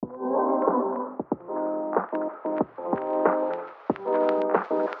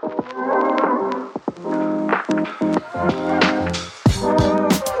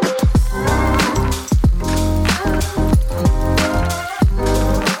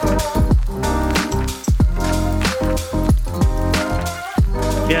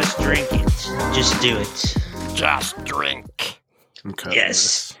drink it. Just do it. Just drink.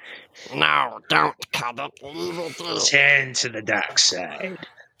 Yes. No, don't cut it. Leave it in. Turn to the dark side.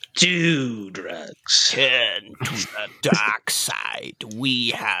 Do drugs. Turn to the dark side. We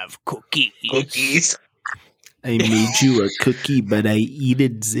have cookies. Cookies. I made you a cookie, but I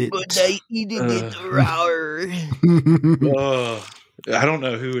eated it. But I eat it raw. Oh, I don't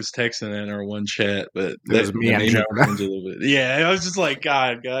know who was texting in our one chat, but It was me and Jonah. a little bit. Yeah, I was just like,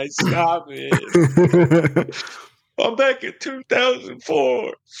 God, guys, stop it. I'm back in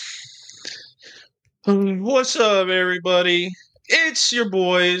 2004. What's up, everybody? It's your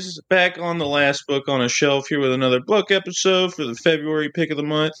boys back on the last book on a shelf here with another book episode for the February pick of the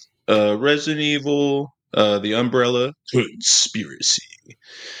month. Resident Evil, The Umbrella Conspiracy.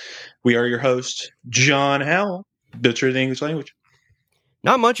 We are your host, John Howell, butcher the English language.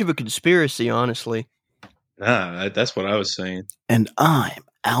 Not much of a conspiracy, honestly. Nah, that's what I was saying. And I'm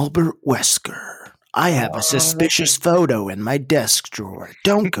Albert Wesker. I have a suspicious photo in my desk drawer.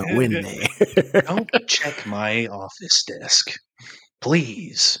 Don't go in there. Don't check my office desk,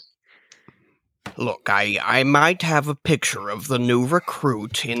 please. Look, I might have a picture of the new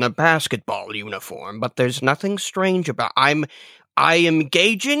recruit in a basketball uniform, but there's nothing strange about. I am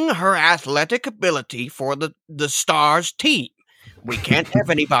gauging her athletic ability for the Stars team. We can't have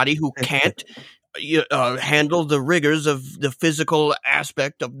anybody who can't handle the rigors of the physical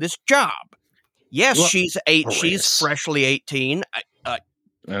aspect of this job. Yes, Well, she's She's freshly 18.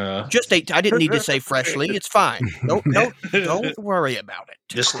 Just 8. I didn't need to say freshly. It's fine. Don't worry about it.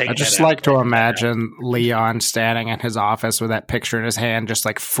 Just take I just like to imagine Leon standing in his office with that picture in his hand, just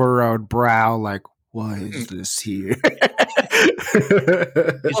like furrowed brow, like, why is this here?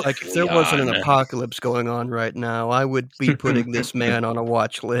 It's like, if there wasn't an apocalypse going on right now, I would be putting this man on a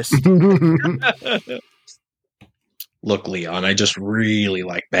watch list. Look, Leon, I just really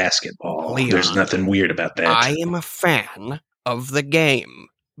like basketball. Leon, There's nothing weird about that. I am a fan of the game,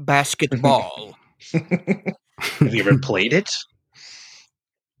 basketball. Have you ever played it?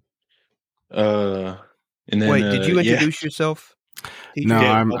 And then, Wait, did you introduce yourself? No,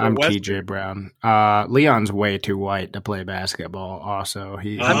 Yeah, I'm Albert TJ Brown. Leon's way too white to play basketball. Also, I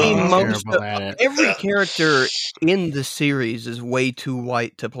mean, terrible at it. every character in the series is way too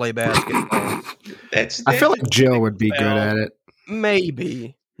white to play basketball. I feel like Jill would be good at it.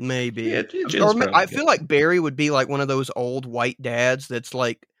 Maybe. Yeah, Jill's Or probably I good. feel like Barry would be like one of those old white dads that's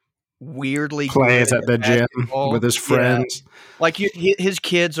like weirdly Plays good at the gym basketball. with his friends. Like his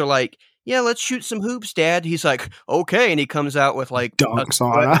kids are like, yeah, let's shoot some hoops, Dad. He's like, okay, and he comes out with like Dunks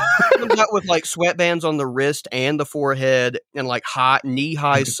on. comes out with like sweatbands on the wrist and the forehead and like hot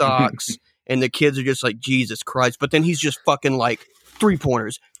knee-high socks, and the kids are just like, Jesus Christ! But then he's just fucking like three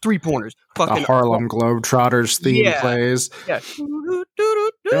pointers, The fucking Harlem Globetrotters theme Yeah. plays. yeah,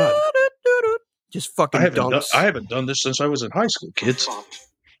 just fucking dunks. I haven't done this since I was in high school, kids.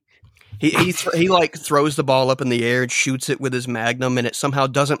 He like throws the ball up in the air and shoots it with his magnum, and it somehow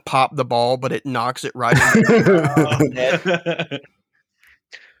doesn't pop the ball, but it knocks it right in the head.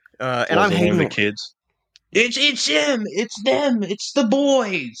 And I'm hating the kids. It's them. It's them. It's the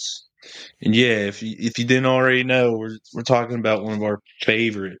boys. And yeah, if you didn't already know, we're talking about one of our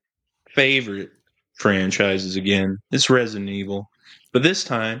favorite franchises again. It's Resident Evil, but this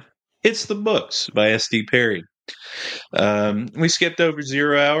time it's the books by S.D. Perry. We skipped over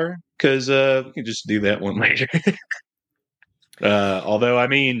 0 Hour because we can just do that one later. Although, I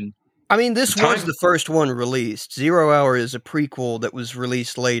mean, this was the first one released. 0 Hour is a prequel that was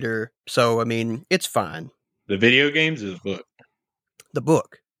released later, so I mean, it's fine. the video games is the book. The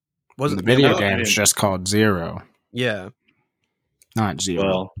book The wasn't video I game's didn't- just called Zero, Yeah, not Zero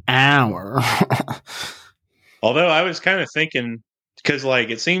Well, Hour. although I was kind of thinking, because like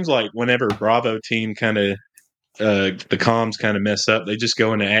it seems like whenever Bravo team kind of the comms kind of mess up, they just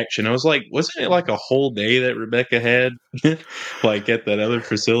go into action. I was like, wasn't it like a whole day that Rebecca had like at that other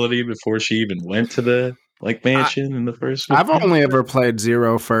facility before she even went to the like mansion in the first one? I've only ever played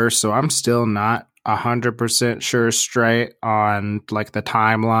Zero first, so I'm still not 100% sure straight on like the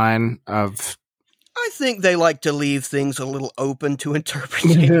timeline of. I think they like to leave things a little open to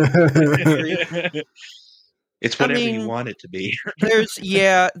interpretation. It's whatever I mean, you want it to be.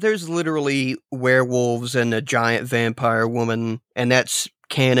 There's literally werewolves and a giant vampire woman, and that's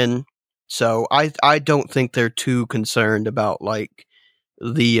canon. So I don't think they're too concerned about like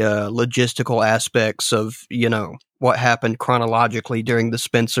the logistical aspects of what happened chronologically during the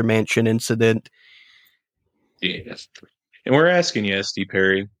Spencer Mansion incident. Yeah, and we're asking you, SD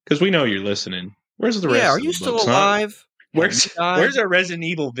Perry, because we know you're listening. Where's the rest? Yeah, are of you the still books, huh? alive? Where's Have you died? our Resident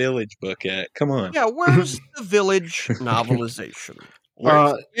Evil Village book at? Come on. Yeah, where's the Village novelization?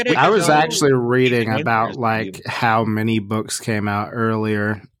 I was actually reading Resident about Evil. like how many books came out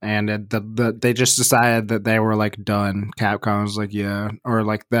earlier, and they just decided that they were like done. Capcom was like, yeah, or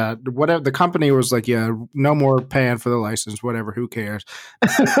like that whatever. The company was like, yeah, no more paying for the license. Whatever, who cares?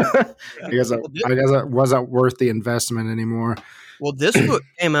 I guess it wasn't worth the investment anymore. Well, this book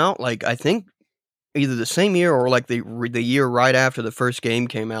came out like I think either the same year or like the year right after the first game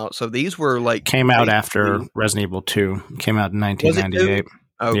came out. So these were like Came out after Resident Evil 2. Came out in 1998.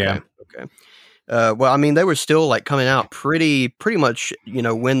 Okay. Yeah. Okay. Well, I mean, they were still like coming out pretty much,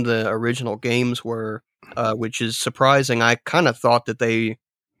 when the original games were, which is surprising. I kind of thought that they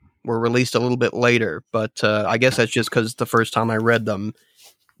were released a little bit later, but I guess that's just because the first time I read them,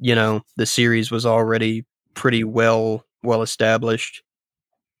 the series was already pretty well established.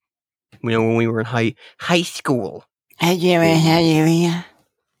 When we were in high school. We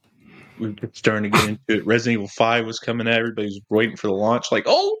were starting to get into it. Resident Evil 5 was coming out. Everybody was waiting for the launch. Like,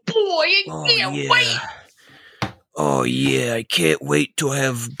 oh boy, I can't wait. Oh yeah, I can't wait to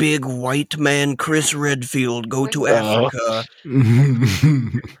have big white man Chris Redfield go to Africa,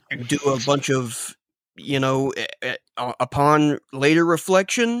 do a bunch of, upon later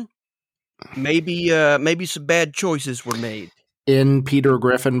reflection, maybe some bad choices were made. In Peter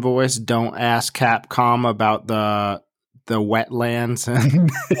Griffin voice, don't ask Capcom about the wetlands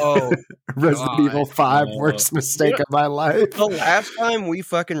and Resident Evil 5 worst mistake of my life. The last time we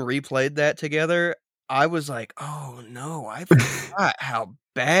fucking replayed that together, I was like, oh no, I forgot how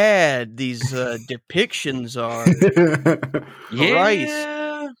bad these depictions are.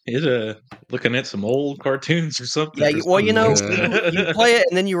 Yeah. He's looking at some old cartoons or something. Yeah, well, you play it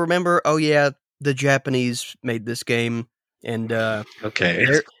and then you remember, oh yeah, the Japanese made this game, and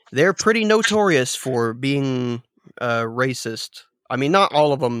okay, they're pretty notorious for being racist. I mean, not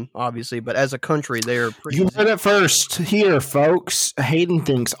all of them, obviously, but as a country, they're pretty... You heard it first here, folks. Hayden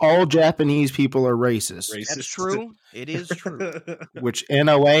thinks all Japanese people are racist. That's true. It is true. Which, in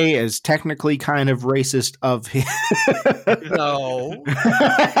a way, is technically kind of racist of him. No.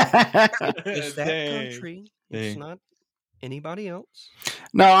 It's that country. It's not anybody else.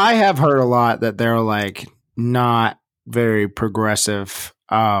 No, I have heard a lot that they're, like, not very progressive,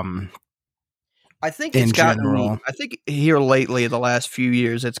 I think it's gotten. I think here lately, the last few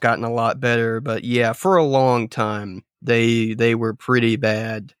years, it's gotten a lot better. But yeah, for a long time, they were pretty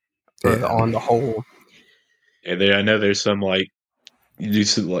bad on the whole. Yeah, I know there's some like you do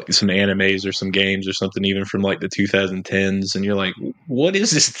some animes or some games or something even from like the 2010s, and you're like, what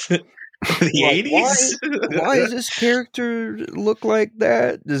is this? The 80s? Why does this character look like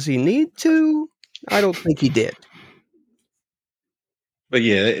that? Does he need to? I don't think he did. But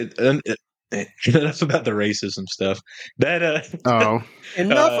yeah. Enough about the racism stuff. Enough about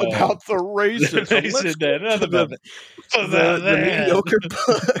the racism. Let's get enough to about the mediocre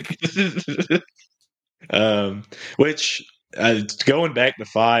book. Which going back to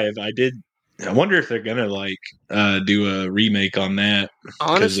 5, I wonder if they're gonna do a remake on that.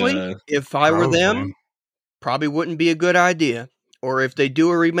 Honestly, if I were them, probably wouldn't be a good idea. Or if they do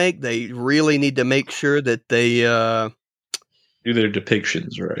a remake, they really need to make sure that they do their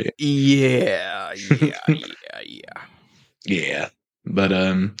depictions right. Yeah. Yeah. But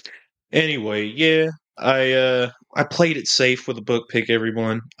anyway, yeah. I played it safe with a book pick,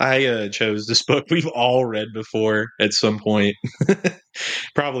 everyone. I chose this book we've all read before at some point.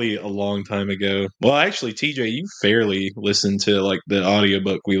 Probably a long time ago. Well, actually, TJ, you fairly listened to like the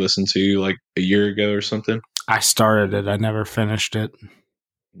audiobook we listened to like a year ago or something. I started it. I never finished it.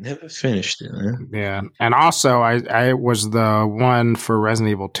 Never finished it, huh? Yeah. And also, I was the one for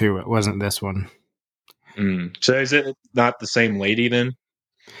Resident Evil 2. It wasn't this one. So is it not the same lady then?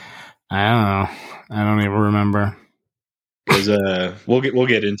 I don't know. I don't even remember. Because we'll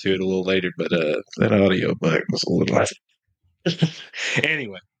get into it a little later, but that audio book was a little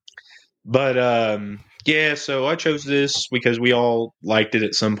anyway. But yeah, so I chose this because we all liked it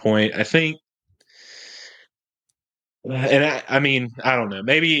at some point. I think. And I mean, I don't know.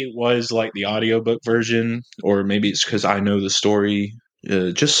 Maybe it was like the audiobook version, or maybe it's because I know the story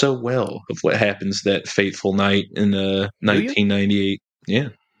just so well of what happens that fateful night in 1998. Yeah.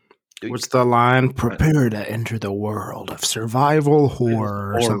 What's the line? Prepare to enter the world of survival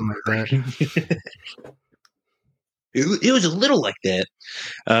horror or something like that. It was a little like that.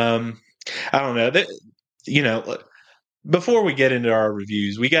 I don't know. Before we get into our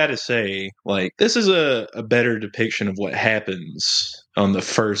reviews, we got to say, like, this is a better depiction of what happens on the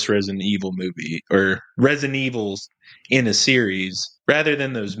first Resident Evil movie, or Resident Evils in a series, rather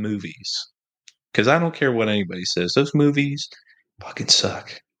than those movies. Because I don't care what anybody says. Those movies fucking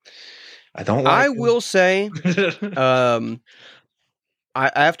suck. I don't like them. will say,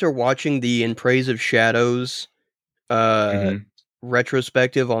 after watching the In Praise of Shadows Mhm.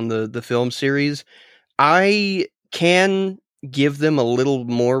 retrospective on the film series, I can give them a little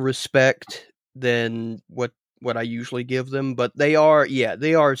more respect than what I usually give them, but they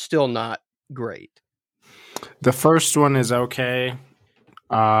are still not great. The first one is okay.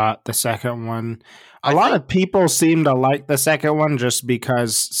 The second one, a I lot think- of people seem to like the second one just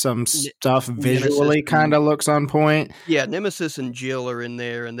because some stuff visually Nemesis kind of looks on point. Yeah, Nemesis and Jill are in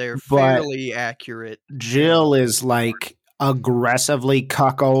there, and they're But- fairly accurate. Jill is like aggressively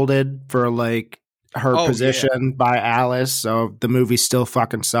cuckolded for like her Oh, yeah. position by Alice, so the movie still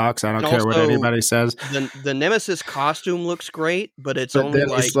fucking sucks. I don't And care what also, anybody says. The Nemesis costume looks great, but it's But only then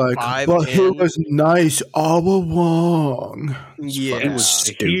like it's like, 5'10". but he was nice all along. Yeah. He was a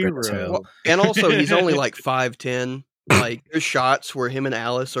Stupid hero. too. Well, and also he's only like 5'10". Like there's shots where him and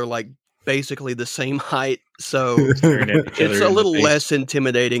Alice are like basically the same height, so Staring at each other it's a in the little face. less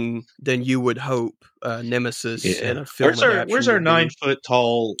intimidating than you would hope. Nemesis in a film. Where's our adaptation would be. 9 foot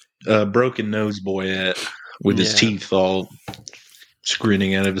tall broken nose boy at with his Yeah. teeth all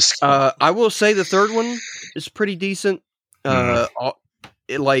grinning out of his skull? I will say the third one is pretty decent.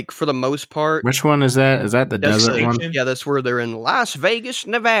 Like for the most part. Which one is that? Is that the That's desert one? Extinction? Yeah, that's where they're in Las Vegas,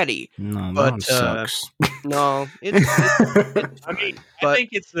 Nevada. No, that But, one sucks. No, I mean, I but- think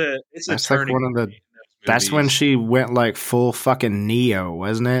it's a That's like turning one of the- point in those That's when movies. she went like full fucking Neo,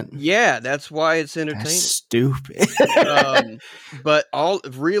 wasn't it? yeah, that's why it's entertaining. That's stupid. But all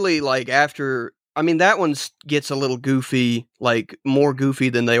really like after, I mean, that one gets a little goofy, like more goofy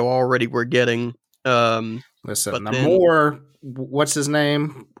than they already were getting. Listen, But the then- more what's his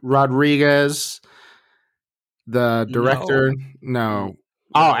name? Rodriguez, the director. No.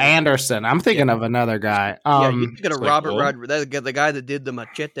 Oh, Anderson. I'm thinking of another guy. Yeah, you're thinking of it's like, Robert well- Rodriguez, the guy that did the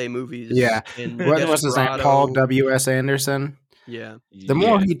Machete movies. Yeah. and What was his name? Desperado. Paul W.S. Anderson. Yeah. The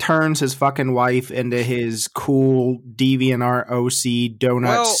more he turns his fucking wife into his cool DeviantArt OC donut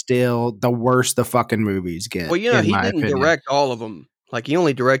Well- still, the worse the fucking movies get. Well, you know, in he my didn't opinion. direct all of them. Like he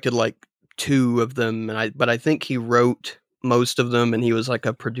only directed like 2 of them, but I think he wrote most of them, and he was like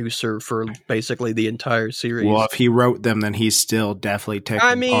a producer for basically the entire series. Well, if he wrote them, then he's still definitely taking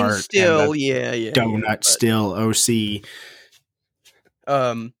I mean, part. still, in yeah, the donut but, still OC.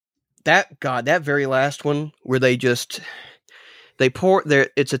 that very last one where they're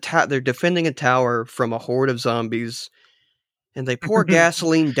defending a tower from a horde of zombies, and they pour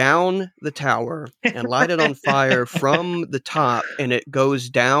gasoline down the tower and light it on fire from the top, and it goes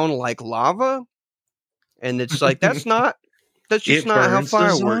down like lava. And it's like that's just not how burns the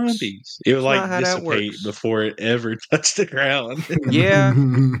fire works. zombies. It would It's like not how that dissipate works. before it ever touched the ground. Yeah,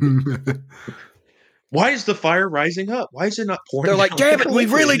 Why is the fire rising up? Why is it not pouring? they're like, down damn it, we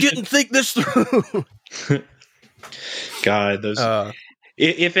really liquid?" didn't think this through. God, those.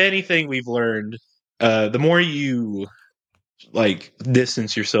 If anything, we've learned the more you like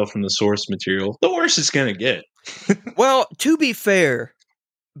distance yourself from the source material, the worse it's gonna get. Well, to be fair,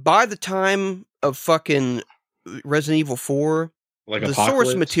 by the time of fucking Resident Evil 4, Like the Apocalypse.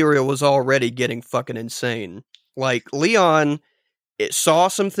 source material was already getting fucking insane. Like Leon, it saw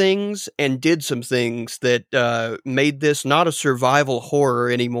some things and did some things that made this not a survival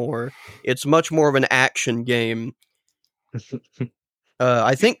horror anymore. It's much more of an action game.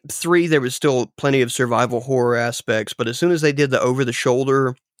 I think 3 there was still plenty of survival horror aspects, but as soon as they did the over the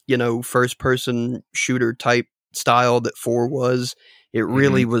shoulder, first person shooter type style that 4 was, it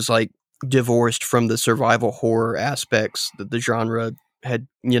really was like divorced from the survival horror aspects that the genre had,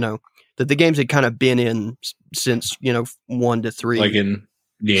 that the games had kind of been in since 1 to 3. Like in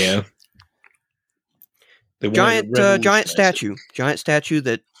yeah. They wanted to giant revolutionize statue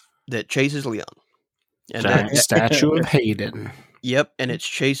that chases Leon. And Giant statue of Hayden. Yep, and it's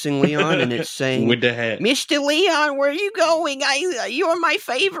chasing Leon, and it's it. saying, With the hat. "Mr. Leon, where are you going? You're my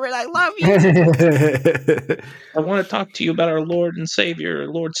favorite. I love you." I want to talk to you about our Lord and Savior,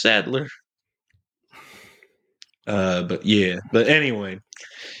 Lord Sadler. But anyway,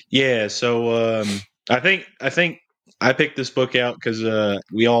 yeah. So I think I picked this book out because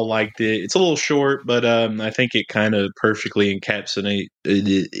we all liked it. It's a little short, but I think it kind of perfectly encapsulates.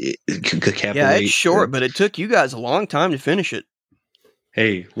 Yeah, it's short, but it took you guys a long time to finish it.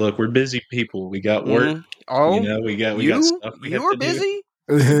 Hey, look, we're busy people. We got work. Mhm. Oh, We got stuff. We have were to do. busy.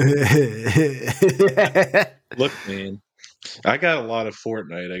 Look, man, I got a lot of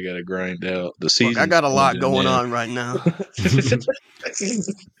Fortnite. I got to grind out the season. Look, I got a lot going on right now.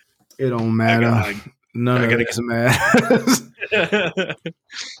 It don't matter. None I of gotta this matters.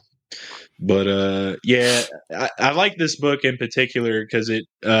 But yeah, I like this book in particular because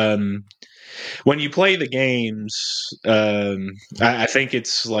when you play the games, I think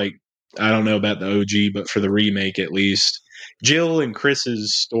it's like, I don't know about the OG, but for the remake at least, Jill and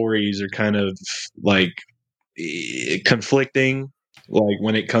Chris's stories are kind of like conflicting, like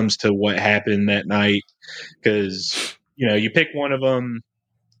when it comes to what happened that night, because you pick one of them,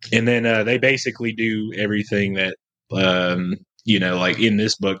 and then they basically do everything that like in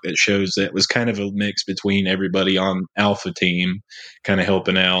this book that shows that was kind of a mix between everybody on Alpha Team kind of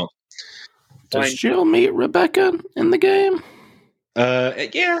helping out. Does Jill meet Rebecca in the game?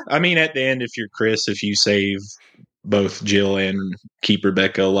 Yeah. I mean, at the end, if you're Chris, if you save both Jill and keep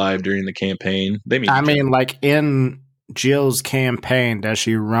Rebecca alive during the campaign, they meet. I mean, like in Jill's campaign, does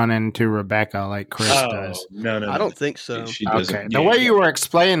she run into Rebecca like Chris does? No. I don't think so. She doesn't. Okay. The way you were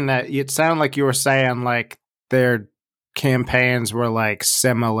explaining that, it sounded like you were saying like their campaigns were like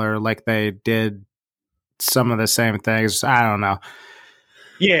similar, like they did some of the same things. I don't know.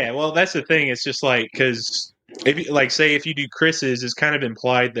 Yeah, well, that's the thing. It's just like, because if you do Chris's, it's kind of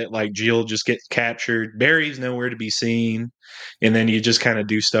implied that like Jill just gets captured, Barry's nowhere to be seen, and then you just kind of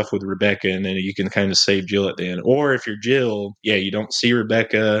do stuff with Rebecca, and then you can kind of save Jill at the end. Or if you're Jill, you don't see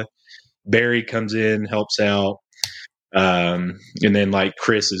Rebecca, Barry comes in, helps out, and then like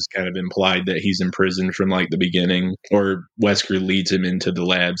Chris is kind of implied that he's in prison from like the beginning, or Wesker leads him into the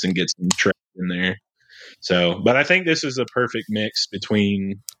labs and gets him trapped in there. So, but I think this is a perfect mix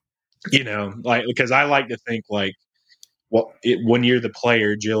between, like, because I like to think like, when you're the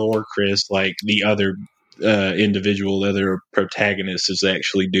player, Jill or Chris, like the other individual, the other protagonist is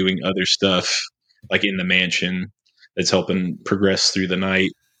actually doing other stuff, like in the mansion, that's helping progress through the night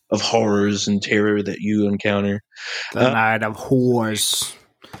of horrors and terror that you encounter. The night of horrors.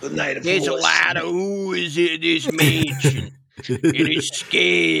 The night of There's horrors. a lot of who's in this mansion. It is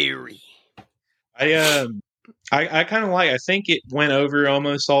scary. I kind of I think it went over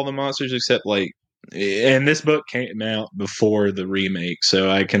almost all the monsters except like, and this book came out before the remake,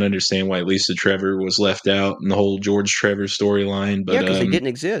 so I can understand why Lisa Trevor was left out in the whole George Trevor storyline. But because they didn't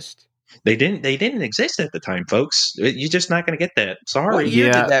exist. They didn't exist at the time, folks. You're just not going to get that. Sorry.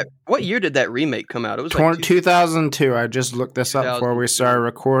 What year did that remake come out? It was 2002. I just looked this up before we started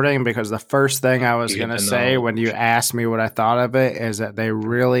recording, because the first thing I was going to say when you asked me what I thought of it is that they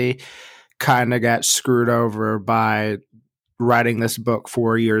really kind of got screwed over by writing this book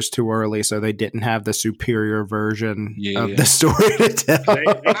 4 years too early, so they didn't have the superior version of the story to tell.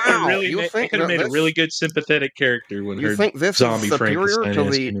 They could have made a really good sympathetic character when you think this zombie is superior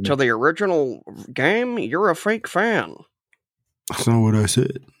Frankenstein to the original game? You're a fake fan. That's not what I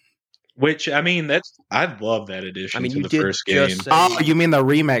said. Which, I mean, I love that addition to the first game. Oh, you mean the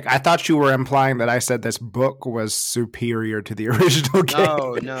remake? I thought you were implying that I said this book was superior to the original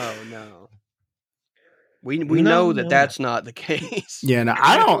game. No. We know that that's not the case. Yeah, no,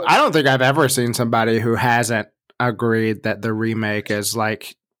 I don't think I've ever seen somebody who hasn't agreed that the remake is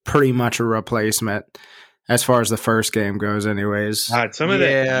like pretty much a replacement as far as the first game goes, anyways. God, some of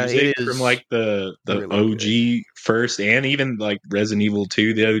that music from like the really OG good. First, and even like Resident Evil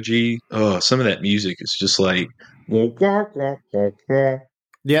 2, the OG. Oh, some of that music is just like.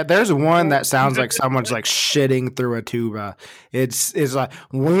 Yeah, there's one that sounds like someone's like shitting through a tuba. It's like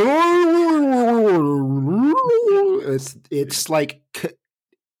it's like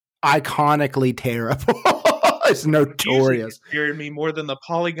iconically terrible. It's notorious. It scared me more than the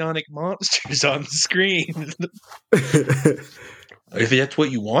polygonic monsters on the screen. If that's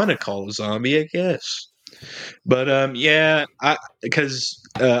what you want to call a zombie, I guess. But because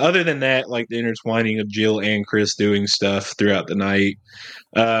other than that, like the intertwining of Jill and Chris doing stuff throughout the night,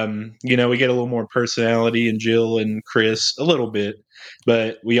 we get a little more personality in Jill and Chris, a little bit,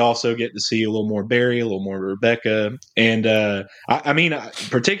 but we also get to see a little more Barry, a little more Rebecca, and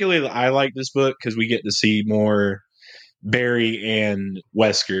particularly I like this book because we get to see more Barry and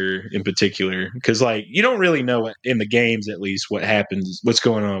Wesker in particular, because like you don't really know in the games, at least, what's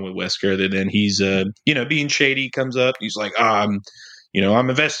going on with Wesker, other than he's being shady. Comes up, he's like, I'm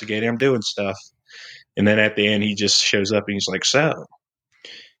investigating, I'm doing stuff, and then at the end he just shows up and he's like, so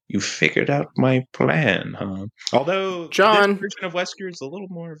you figured out my plan, huh? Although John, this version of Wesker is a little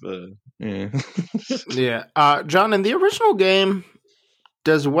more of a John, in the original game,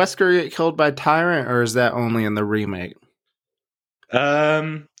 does Wesker get killed by Tyrant, or is that only in the remake?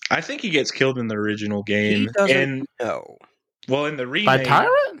 I think he gets killed in the original game. He doesn't know. Well, in the remake, by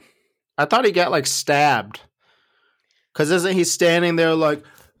Tyrant? I thought he got like stabbed. Because isn't he standing there like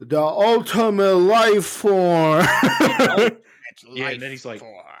the ultimate life form? Yeah, and then he's like,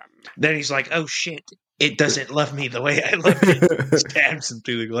 oh shit, it doesn't love me the way I love it. Stabs him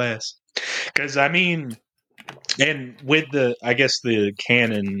through the glass. Because I mean, And with I guess the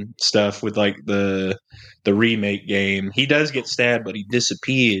canon stuff with like the remake game, he does get stabbed, but he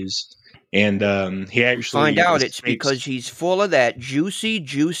disappears, and he actually Find out it's escapes. because he's full of that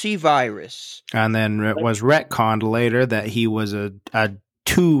juicy virus. And then it was retconned later that he was a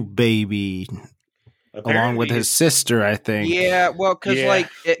two baby along with his sister, I think. Yeah, well, because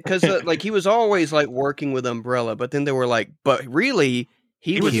Yeah. like he was always like working with Umbrella, but then they were like, but really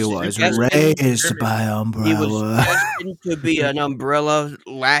he was raised by Umbrella. He was destined to be an Umbrella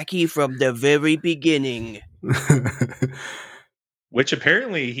lackey from the very beginning. Which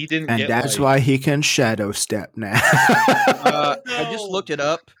apparently he didn't And get. that's like, why he can shadow step now. I just looked it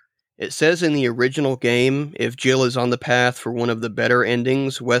up. It says in the original game, if Jill is on the path for one of the better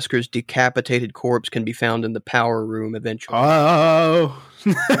endings, Wesker's decapitated corpse can be found in the power room eventually. Oh.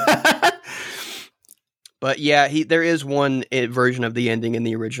 But yeah, there is one version of the ending in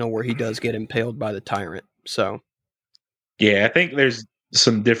the original where he does get impaled by the tyrant. So Yeah, I think there's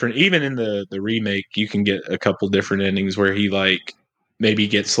some different. Even in the remake, you can get a couple different endings where he like maybe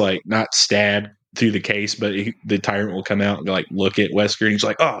gets like not stabbed through the case, but the tyrant will come out and like look at Wesker, and he's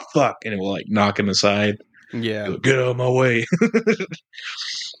like, "Oh fuck," and it will like knock him aside. yeah, Go, get out of my way.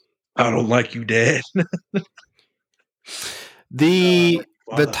 I don't like you, Dad. The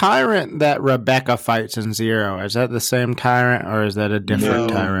tyrant that Rebecca fights in Zero, is that the same tyrant or is that a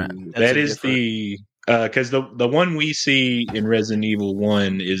different tyrant? That is the because the one we see in Resident Evil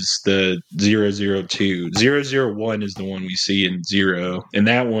 1 is the 002. 001 is the one we see in Zero, and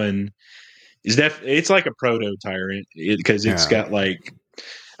that one is it's like a proto tyrant because it's got like,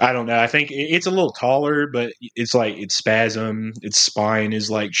 I don't know, I think it's a little taller, but it's like its spasm, its spine is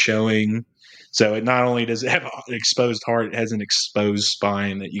like showing. So it not only does it have an exposed heart, it has an exposed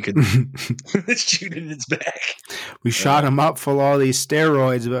spine that you could shoot in its back. We shot him up full of all these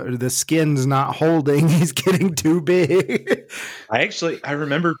steroids, but the skin's not holding. He's getting too big. I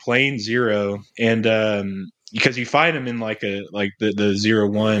remember playing Zero, and because you fight him in like the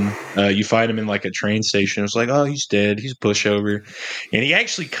 01, you fight him in like a train station. It's like, oh, he's dead. He's a pushover. And he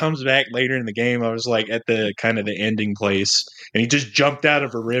actually comes back later in the game. I was like at the kind of the ending place, and he just jumped out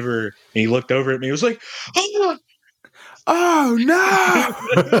of a river, and he looked over at me. He was like, oh no!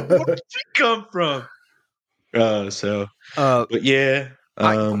 Where did you come from? But yeah.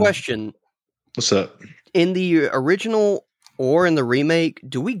 Question. What's up? In the original or in the remake,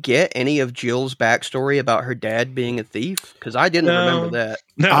 do we get any of Jill's backstory about her dad being a thief? Because I didn't remember that.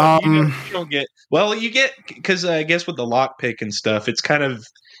 No, you don't get. Well, you get, because I guess with the lockpick and stuff, it's kind of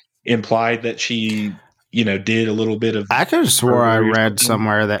implied that she, did a little bit of. I could have swore I read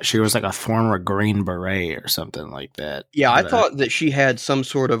somewhere that she was like a former Green Beret or something like that. Yeah, I thought that she had some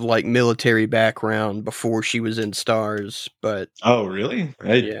sort of like military background before she was in Stars, but oh, really?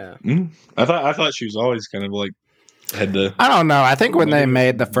 Yeah. I thought she was always kind of like. I don't know. I think when they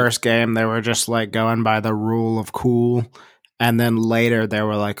made the first game, they were just like going by the rule of cool, and then later they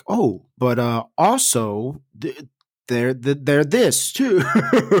were like, "Oh, but also they're this too,"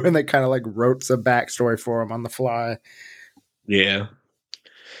 and they kind of like wrote some backstory for them on the fly. Yeah,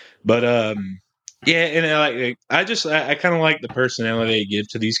 but yeah, and I kind of like the personality they give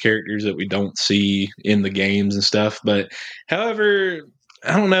to these characters that we don't see in the games and stuff. But however,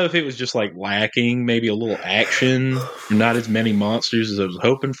 I don't know if it was just like lacking maybe a little action, not as many monsters as I was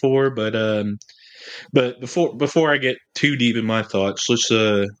hoping for. But before I get too deep in my thoughts, let's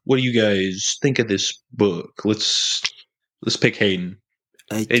what do you guys think of this book? Let's pick Hayden.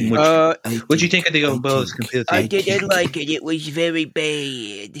 What do you think of the old books compared to? I didn't like it. It was very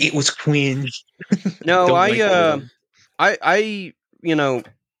bad. It was cringe. No, I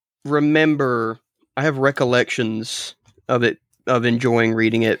remember. I have recollections of it. Of enjoying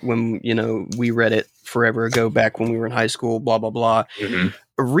reading it when we read it forever ago, back when we were in high school, blah blah blah. Mm-hmm.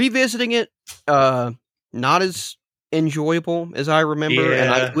 Revisiting it, not as enjoyable as I remember. Yeah.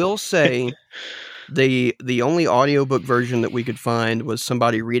 And I will say the only audiobook version that we could find was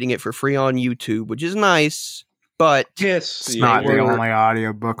somebody reading it for free on YouTube, which is nice, but it's not the only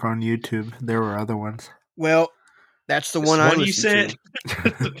audiobook on YouTube. There were other ones. Well, that's the one I listened you said.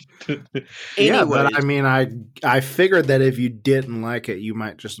 Yeah, but I mean, I figured that if you didn't like it, you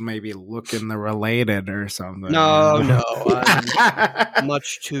might just maybe look in the related or something. No, I'm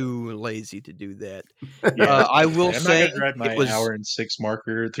much too lazy to do that. Yeah. I will say it was hour and 6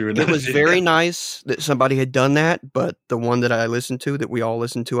 marker through. It was very nice that somebody had done that, but the one that I listened to, that we all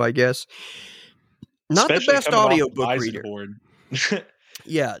listened to, I guess, not especially the best audiobook reader.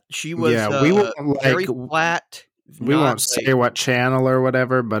 Yeah, she was. Yeah, we were very flat. We won't say what channel or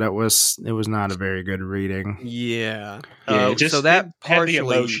whatever, but it was not a very good reading. Yeah. So that partially had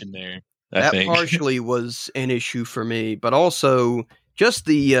the emotion there. I that think. partially was an issue for me, but also just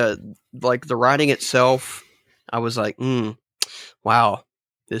the like the writing itself. I was like, wow,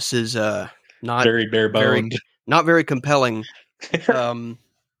 this is not Very bare boned. not very compelling.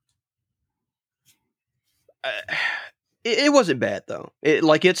 It wasn't bad though.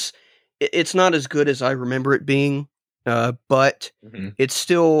 It's not as good as I remember it being, but it's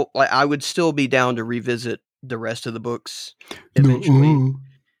still like I would still be down to revisit the rest of the books eventually.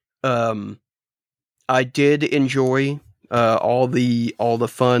 I did enjoy all the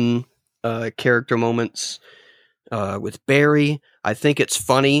fun character moments with Barry. I think it's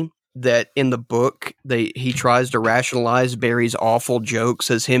funny that in the book he tries to rationalize Barry's awful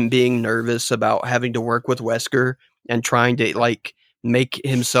jokes as him being nervous about having to work with Wesker and trying to like make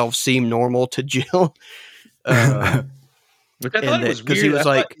himself seem normal to Jill. Which I thought it was weird. He was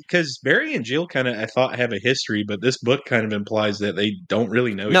like, because Barry and Jill kind of, I thought, have a history, but this book kind of implies that they don't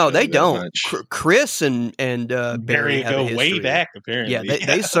really know. No, each other they that don't. much. Chris and Barry have go a history. way back. Apparently, Yeah,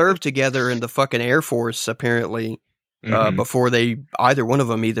 they served together in the fucking Air Force. Apparently, before either one of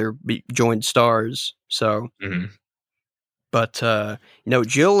them joined Stars. So, but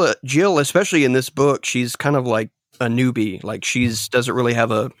Jill, especially in this book, she's kind of like a newbie. Like doesn't really have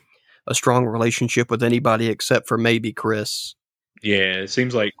a strong relationship with anybody except for maybe Chris. Yeah, it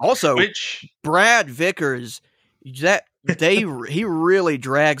seems like also Brad Vickers. He really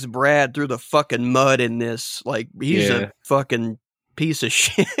drags Brad through the fucking mud in this. Like he's a fucking piece of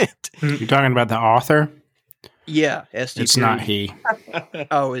shit. You talking about the author? Yeah, S.D. It's Perry. not he.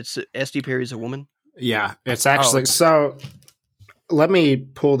 Oh, it's S.D. Perry's a woman? Yeah, it's actually so. Let me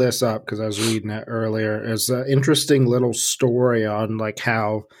pull this up because I was reading it earlier. It's an interesting little story on like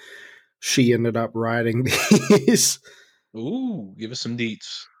how she ended up writing these. Ooh, give us some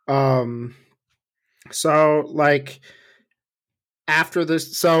deets. So like after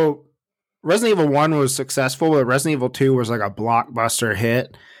this, so Resident Evil 1 was successful, but Resident Evil 2 was like a blockbuster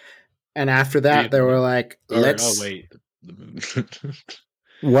hit. And after that, they were like, let's. Oh wait,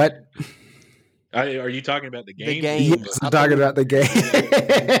 what? Are you talking about the game? The game. Yes, I'm talking about the game.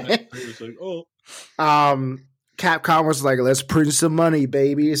 Capcom was like, let's print some money,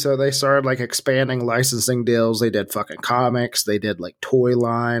 baby. So they started like expanding licensing deals. They did fucking comics. They did like toy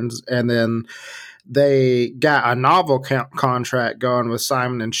lines. And then they got a novel contract going with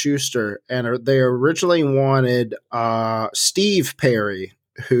Simon and Schuster. And they originally wanted Steve Perry,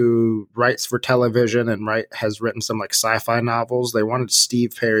 who writes for television and has written some like sci-fi novels. They wanted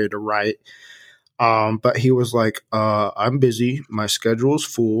Steve Perry to write. But he was like, I'm busy. My schedule's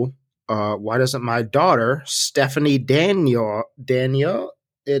full. Why doesn't my daughter, Stephanie Daniel,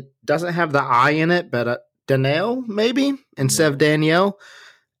 it doesn't have the I in it, but Danielle, maybe, instead of Danielle,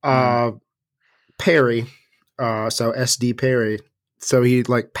 Perry, so SD Perry. So he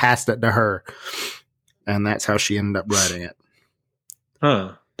like passed it to her, and that's how she ended up writing it.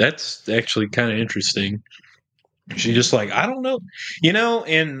 Huh. That's actually kind of interesting. She just like, I don't know,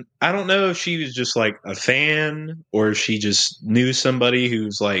 and I don't know if she was just like a fan or if she just knew somebody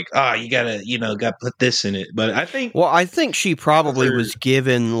who's like, you gotta put this in it. But I think she probably was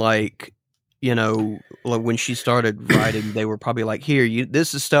given like, when she started writing, they were probably like, here,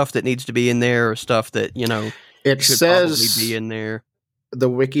 this is stuff that needs to be in there or stuff that, it should says probably be in there. The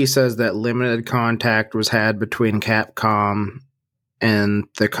wiki says that limited contact was had between Capcom and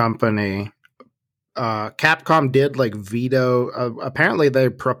the company. Capcom did like veto. Apparently, they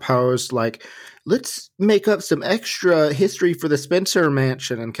proposed like, let's make up some extra history for the Spencer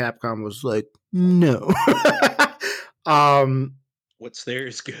Mansion, and Capcom was like, no. What's there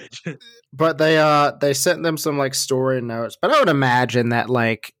is good. But they sent them some like story notes. But I would imagine that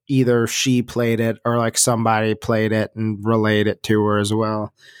like either she played it or like somebody played it and relayed it to her as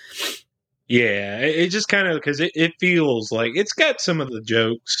well. Yeah, it just kind of, because it feels like it's got some of the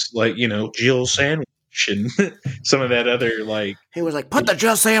jokes, like, Jill Sandwich and some of that other, like... He was like, put the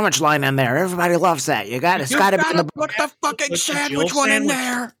Jill Sandwich line in there. Everybody loves that. It's got to be in the book. Put the fucking sandwich one in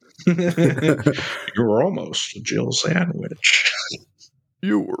there. You're almost a Jill Sandwich.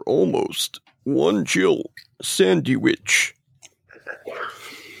 You were almost one Jill Sandwich.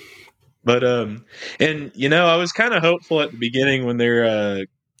 But, and, I was kind of hopeful at the beginning when they're...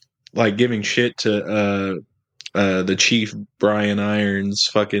 like giving shit to the chief Brian Irons,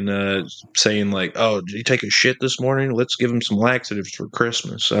 fucking saying like, "Oh, did you take a shit this morning? Let's give him some laxatives for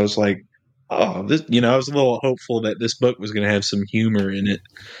Christmas." I was like, "Oh, this," I was a little hopeful that this book was going to have some humor in it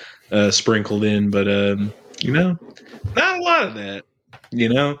sprinkled in, but not a lot of that.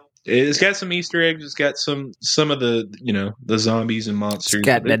 It's got some Easter eggs. It's got some of the the zombies and monsters. It's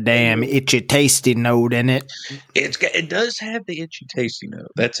got the damn itchy tasty note in it. It does have the itchy tasty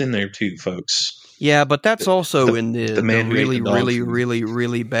note. That's in there too, folks. Yeah, but that's also in the man who ate really, the dog really, food. really,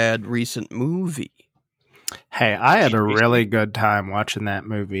 really bad recent movie. Hey, I had a really good time watching that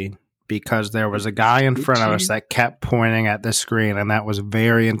movie because there was a guy in front of us that kept pointing at the screen, and that was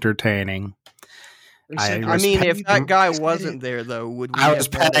very entertaining. I mean, if that guy wasn't there, though, would we I was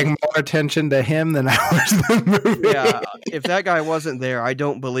have paying more attention to him than I was the movie. Yeah, if that guy wasn't there, I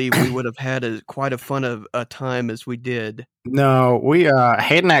don't believe we would have had quite a fun of a time as we did. No, we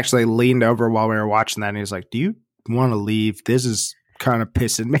Hayden actually leaned over while we were watching that, and he was like, "Do you want to leave? This is kind of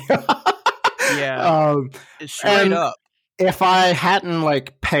pissing me off." Yeah, straight up. If I hadn't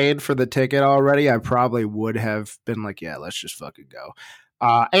like paid for the ticket already, I probably would have been like, "Yeah, let's just fucking go."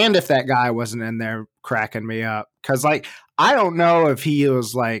 And if that guy wasn't in there cracking me up, because like I don't know if he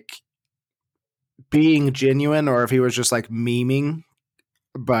was like being genuine or if he was just like memeing,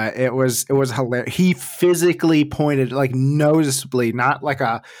 but it was hilarious. He physically pointed like noticeably, not like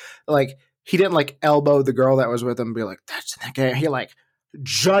he didn't like elbow the girl that was with him and be like, "That's that guy." He like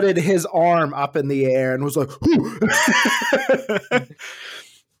jutted his arm up in the air and was like,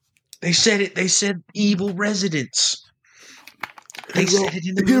 They said it. They said evil residents. They said it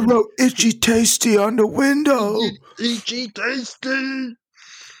in the He movie. wrote itchy tasty on the window. Itchy tasty.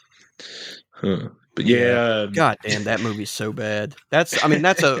 Huh. But yeah, God damn, that movie's so bad. That's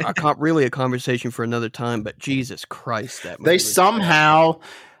really a conversation for another time. But Jesus Christ, that movie they was somehow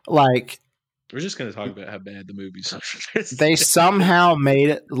like we're just going to talk about how bad the movies are. they somehow made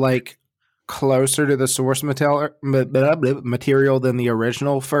it like closer to the source material than the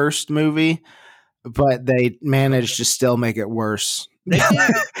original first movie, but they managed to still make it worse.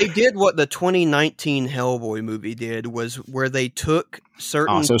 They did what the 2019 Hellboy movie did, was where they took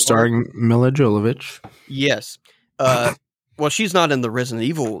certain Also starring Mila Jovovich. Yes. Well, she's not in the Resident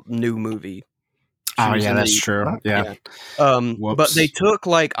Evil new movie. She Oh was yeah, in that's the- true. Yeah. But Whoops. they took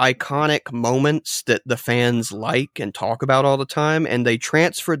like iconic moments that the fans like and talk about all the time, and they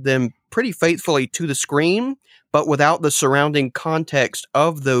transferred them pretty faithfully to the screen, but without the surrounding context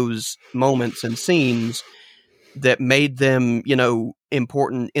of those moments and scenes that made them,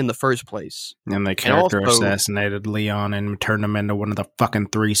 important in the first place. And the character also- assassinated Leon and turned him into one of the fucking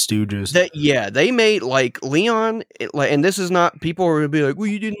Three Stooges. They made like Leon, and this is not, people are gonna be like, well,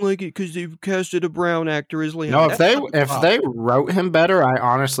 you didn't like it because they casted a brown actor as Leon. No, That's not the if problem. they wrote him better, I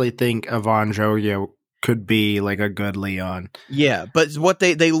honestly think Yvonne Jogia could be like a good Leon. Yeah, but what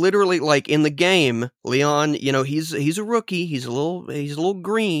they literally, like in the game, Leon, he's a rookie, he's a little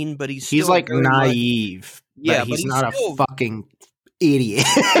green, but he's still like very much- naive. Yeah, but he's but not still- a fucking idiot.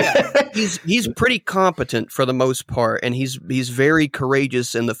 Yeah, he's pretty competent for the most part, and he's very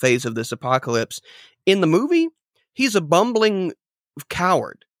courageous in the face of this apocalypse. In the movie, he's a bumbling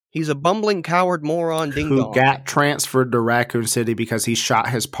coward. He's a bumbling coward moron ding Who dong. got transferred to Raccoon City because he shot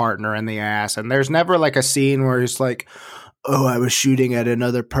his partner in the ass. And there's never like a scene where he's like, "Oh, I was shooting at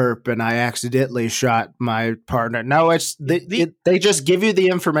another perp and I accidentally shot my partner." No, it's they just give you the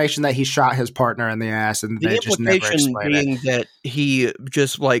information that he shot his partner in the ass, and The they just never implication explain it. being that he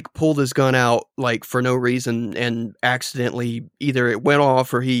just like pulled his gun out like for no reason and accidentally either it went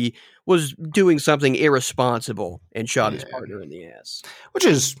off or he was doing something irresponsible and shot his partner in the ass. Which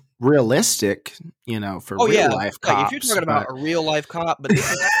is realistic, for real life cops. Like, if you're talking about a real life cop, but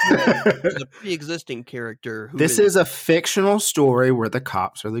this is a pre-existing character. This is a fictional story where the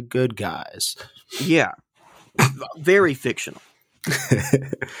cops are the good guys. Yeah, very fictional.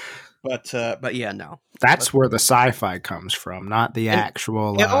 But yeah, no. That's where the sci-fi comes from, not the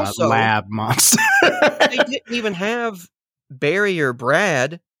actual and also- lab monster. They didn't even have Barry or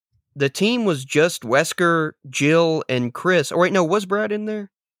Brad. The team was just Wesker, Jill, and Chris. Oh wait, no, was Brad in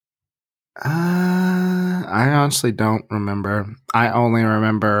there? I honestly don't remember. I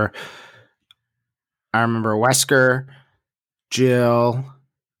remember Wesker, Jill,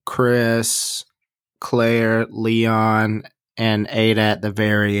 Chris, Claire, Leon, and Ada at the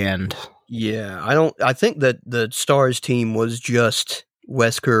very end. Yeah, I think that the Stars team was just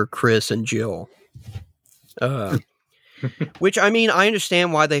Wesker, Chris, and Jill. Which, I mean, I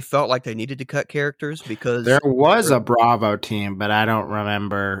understand why they felt like they needed to cut characters because There was a Bravo team, but I don't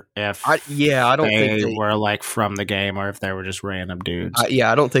remember if I don't they think were like from the game or if they were just random dudes.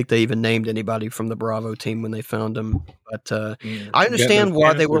 I don't think they even named anybody from the Bravo team when they found them. But I understand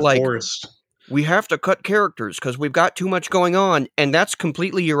why they were like, Forrest. we have to cut characters because we've got too much going on, and that's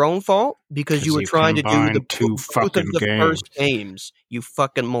completely your own fault because you were trying to do combined the two both of fucking the games. first games. You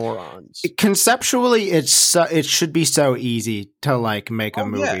fucking morons. Conceptually, it should be so easy to like make a Oh,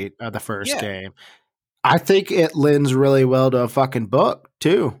 yeah. movie of the first Yeah. game. I think it lends really well to a fucking book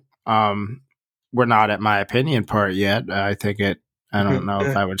too. We're not at my opinion part yet. I think it. I don't know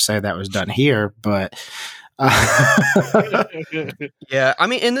if I would say that was done here, but Yeah, I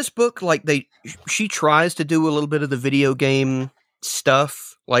mean, in this book, like she tries to do a little bit of the video game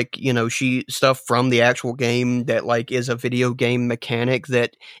stuff, like stuff from the actual game that like is a video game mechanic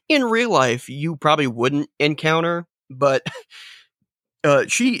that in real life you probably wouldn't encounter, but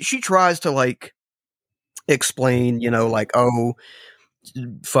she tries to like explain, like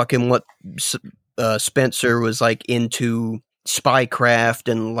fucking what Spencer was like into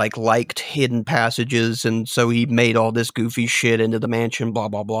spycraft and like liked hidden passages, and so he made all this goofy shit into the mansion, blah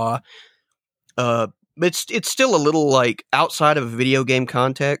blah blah. It's still a little like outside of a video game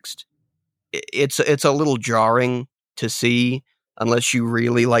context. It's a little jarring to see unless you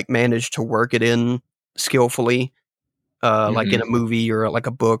really like manage to work it in skillfully, like in a movie or like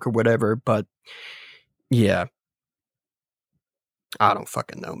a book or whatever. But yeah, I don't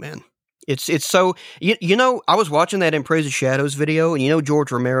fucking know, man. It's so I was watching that In Praise of Shadows video, and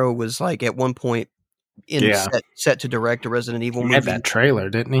George Romero was like at one point set to direct a Resident Evil movie. He had that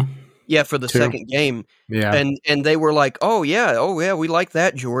trailer, didn't he? Yeah, for the second game. Yeah, and they were like, oh yeah, we like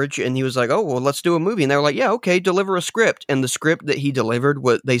that, George. And he was like, oh well, let's do a movie. And they were like, yeah, okay, deliver a script. And the script that he delivered,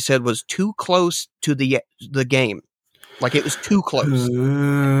 what they said was too close to the game. Like it was too close.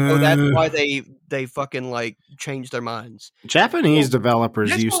 So that's why they fucking like changed their minds. Japanese developers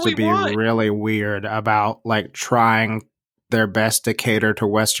used to be really weird about like trying their best to cater to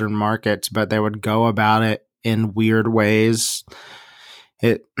Western markets, but they would go about it in weird ways.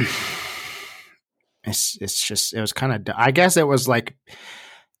 It's just, it was kind of, I guess it was like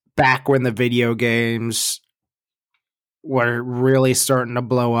back when the video games were really starting to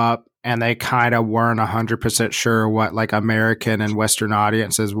blow up, and they kind of weren't 100% sure what like American and Western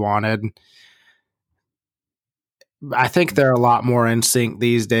audiences wanted. I think they're a lot more in sync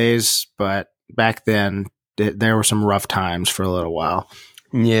these days, but back then there were some rough times for a little while.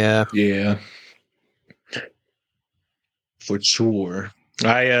 Yeah. Yeah. For sure.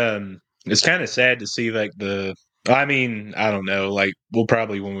 It's kind of sad to see like I don't know, like we'll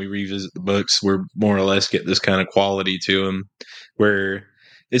probably, when we revisit the books, we're more or less get this kind of quality to them where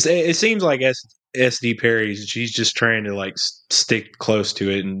it seems like SD Perry's, she's just trying to like stick close to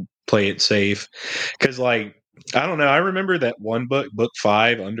it and play it safe. Cause like, I don't know. I remember that one book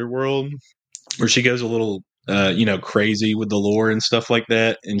 5, Underworld, where she goes a little, crazy with the lore and stuff like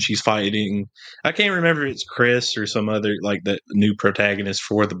that. And she's fighting, I can't remember if it's Chris or some other, like the new protagonist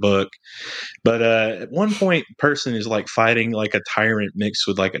for the book. But at one point, person is like fighting like a tyrant mixed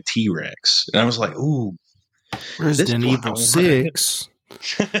with like a T-Rex. And I was like, ooh. Resident Evil 6.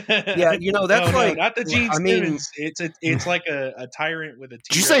 Yeah, that's like not the Gene Simmons. It's like a tyrant with a T-Rex.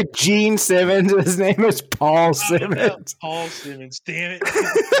 Did you say Gene Simmons? His name is Paul Simmons. Paul Simmons, damn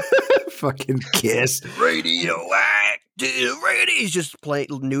it. Fucking Kiss. Radioactive. He's just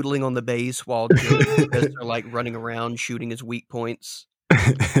noodling on the bass while Chris are like running around shooting his weak points.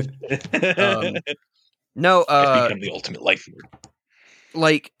 No, become the ultimate life form.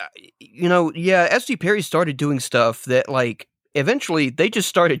 Like, SD Perry started doing stuff that like eventually they just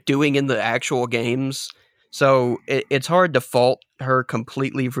started doing in the actual games. So it's hard to fault her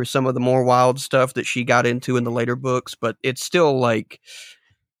completely for some of the more wild stuff that she got into in the later books, but it's still like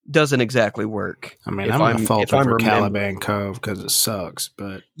doesn't exactly work. I mean, I'm going to fault her for Caliban Cove because it sucks,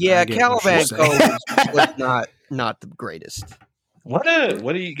 but yeah, Caliban Cove was not the greatest. What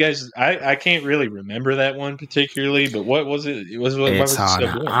do you guys? I can't really remember that one particularly, but what was it? It's on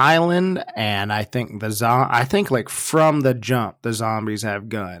an island, and I think I think like from the jump, the zombies have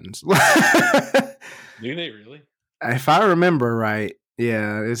guns. Do they really? If I remember right,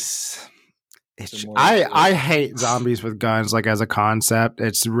 yeah. I hate zombies with guns like as a concept.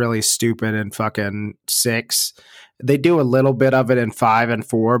 It's really stupid in fucking 6. They do a little bit of it in 5 and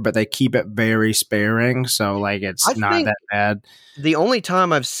 4, but they keep it very sparing, so like it's not that bad. The only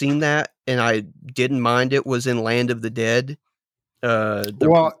time I've seen that and I didn't mind it was in Land of the Dead.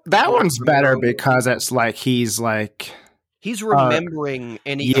 That one's better because it's like he's remembering,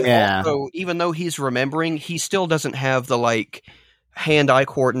 and also, even though he's remembering, he still doesn't have the like hand-eye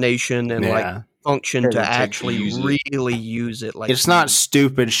coordination and like function to actually really use it. Like it's not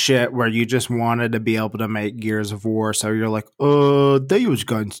stupid shit where you just wanted to be able to make Gears of War, so you're like, they use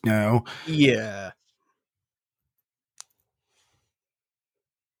guns now. Yeah.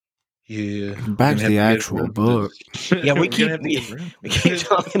 Yeah. Back to the actual book. Yeah, we We're gonna keep have to get around we to keep it.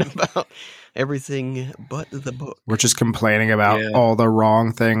 talking about everything but the book. We're just complaining about Yeah. all the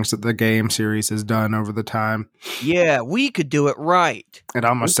wrong things that the game series has done over the time. Yeah, we could do it right. It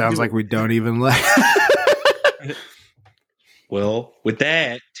almost We can sounds do like it. we don't even like. Well, with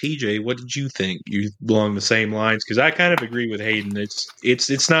that, TJ, what did you think? You along the same lines? Because I kind of agree with Hayden.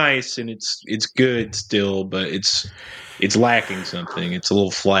 It's nice and it's good still, but it's lacking something. It's a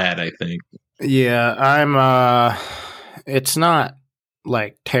little flat, I think. Yeah, it's not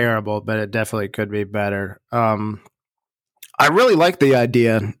like terrible, but it definitely could be better. I really like the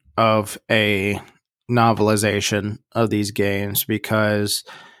idea of a novelization of these games because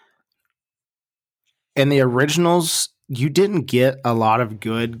in the originals you didn't get a lot of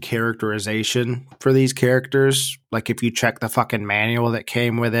good characterization for these characters. Like if you check the fucking manual that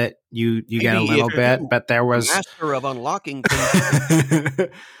came with it, you get a Maybe little if bit, you but there was Master of unlocking things.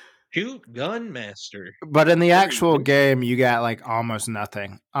 Shoot, Gunmaster. but in the Very actual good. game you got like almost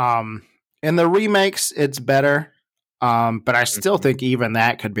nothing. In the remakes it's better. But I still Mhm. think even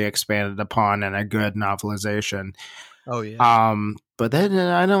that could be expanded upon in a good novelization. Oh yeah. But then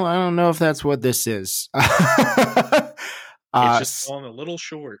I don't know if that's what this is. It's just falling a little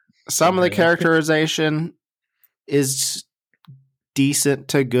short. Some of the somehow. characterization is decent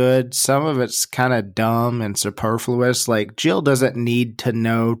to good. Some of it's kind of dumb and superfluous. Like Jill doesn't need to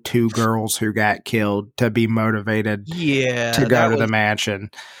know two girls who got killed to be motivated Yeah. to go that to the was mansion.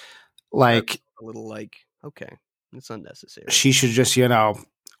 Like a little like okay, it's unnecessary. she should just,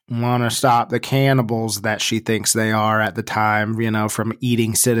 want to stop the cannibals that she thinks they are at the time, from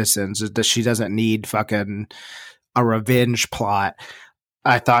eating citizens. That she doesn't need fucking a revenge plot.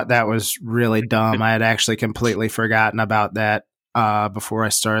 I thought that was really dumb. I had actually completely forgotten about that before I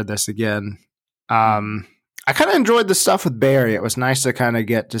started this again. I kind of enjoyed the stuff with Barry. It was nice to kind of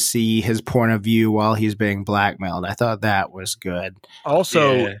get to see his point of view while he's being blackmailed. I thought that was good.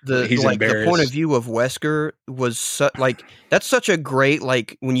 Also, Yeah, he's the point of embarrassed. view of Wesker was that's such a great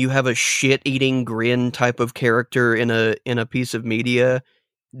when you have a shit eating grin type of character in a piece of media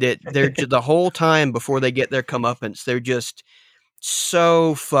that they're the whole time before they get their comeuppance they're just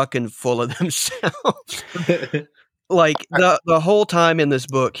so fucking full of themselves. Like the whole time in this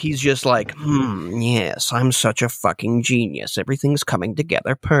book, he's just like, yes, I'm such a fucking genius. Everything's coming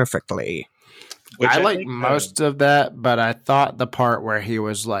together perfectly. Which I like think, most of that, but I thought the part where he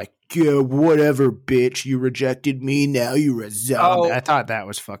was like, yeah, whatever, bitch, you rejected me, now you're a zombie. Oh, I thought that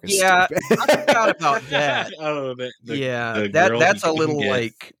was fucking yeah, stupid. I forgot about that. Oh, Yeah, the girl that's he a little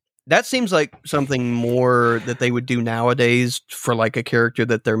couldn't get. that seems like something more that they would do nowadays for like a character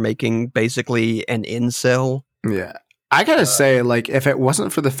that they're making basically an incel. Yeah. I gotta say, if it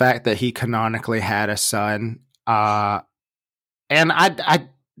wasn't for the fact that he canonically had a son, and I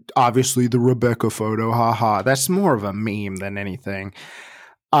obviously the Rebecca photo, haha, that's more of a meme than anything.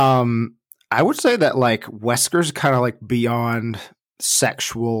 I would say that Wesker's kind of beyond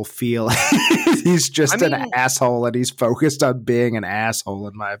sexual feeling. He's just an asshole, and he's focused on being an asshole,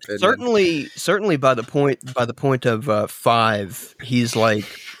 in my opinion. Certainly by the point of 5, he's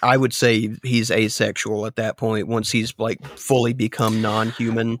I would say he's asexual at that point once he's fully become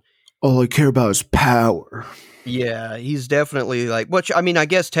non-human. All I care about is power. Yeah, he's definitely which I mean, I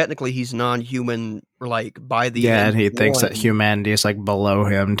guess technically he's non-human by the end. And he thinks that humanity is below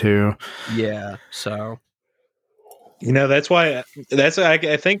him too. Yeah, so that's why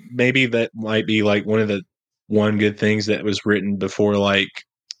I think maybe that might be one good things that was written before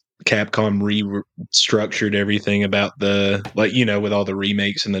Capcom restructured everything about the with all the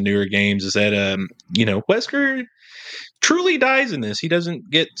remakes and the newer games is that Wesker truly dies in this. He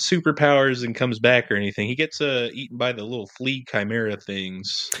doesn't get superpowers and comes back or anything. He gets eaten by the little flea chimera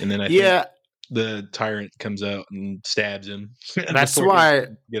things, and then I think the tyrant comes out and stabs him. That's why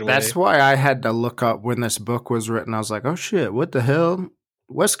I had to look up when this book was written. I was like, oh shit, what the hell?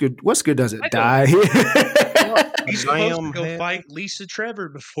 Wesker doesn't die. He's supposed to go fight Lisa Trevor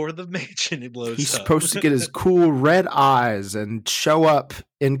before the mansion blows up. He's supposed to get his cool red eyes and show up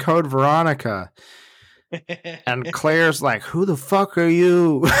in Code Veronica. And Claire's like, who the fuck are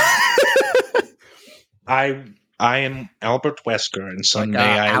you? I am Albert Wesker, and someday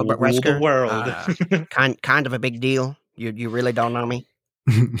I will rule the world. Kind of a big deal. You really don't know me?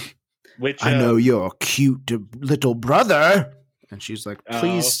 Which I know your cute little brother. And she's like,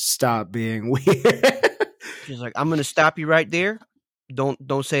 please stop being weird. She's like, I'm gonna stop you right there. Don't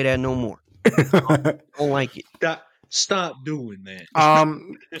say that no more. I don't like it. Stop doing that.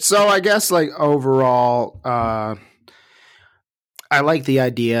 So I guess overall, I like the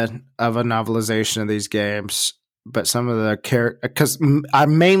idea of a novelization of these games. but some of the because I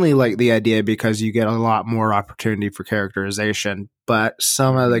mainly like the idea because you get a lot more opportunity for characterization, but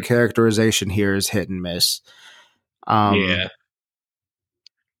some of the characterization here is hit and miss. Yeah.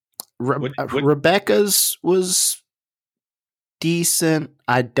 Rebecca's was decent.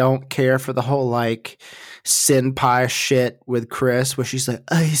 I don't care for the whole like senpai shit with Chris, where she's like,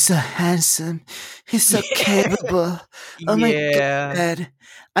 "Oh, he's so handsome, he's so capable. Oh my god,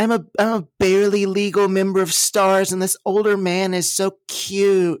 I'm a barely legal member of Stars, and this older man is so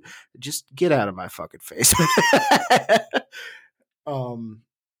cute." Just get out of my fucking face.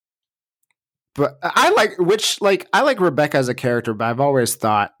 But I like Rebecca as a character, but I've always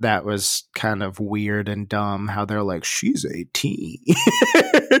thought that was kind of weird and dumb how they're like, she's 18.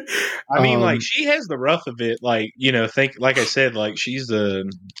 I mean, like, she has the rough of it. Like, like I said, like, she's we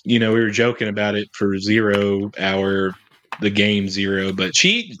were joking about it for 0 hour, the game 0, but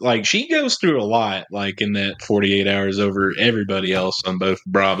she goes through a lot, like, in that 48 hours over everybody else on both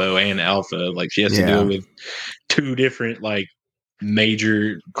Bravo and Alpha. Like, she has to deal with 2 different, like,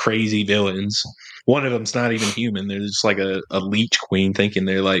 major crazy villains. One of them's not even human. They're just like a leech queen thinking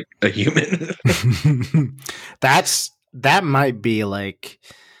they're like a human. That might be like,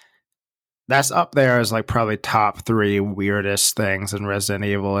 that's up there as like probably top 3 weirdest things in Resident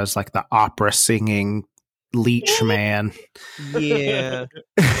Evil, is like the opera singing leech man. Yeah.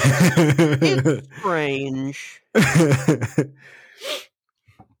 It's strange.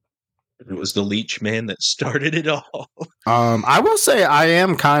 It was the leech man that started it all. I will say I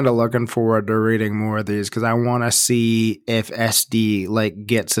am kind of looking forward to reading more of these because I want to see if SD like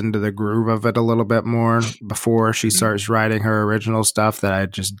gets into the groove of it a little bit more before she starts writing her original stuff that I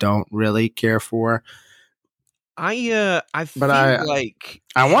just don't really care for. I feel like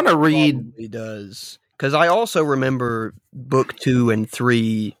I want to read. He does, because I also remember book 2 and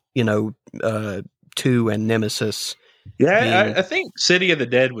 3. 2 and Nemesis. Yeah, I think City of the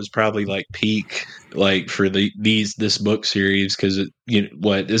Dead was probably like peak, like for this book series, because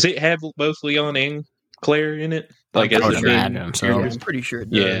does it have both Leon and Claire in it? Like, as I'm pretty sure it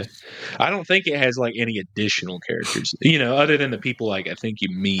does. Yeah, I don't think it has like any additional characters, other than the people like I think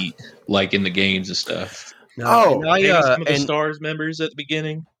you meet like in the games and stuff. No, some of the Stars members at the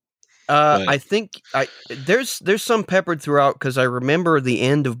beginning. I think there's some peppered throughout, because I remember the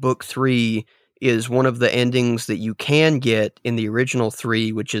end of book 3 is one of the endings that you can get in the original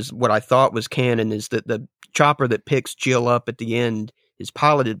 3, which is what I thought was canon, is that the chopper that picks Jill up at the end is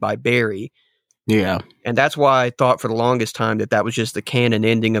piloted by Barry. Yeah. And that's why I thought for the longest time that was just the canon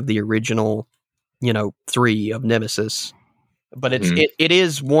ending of the original, 3 of Nemesis. But it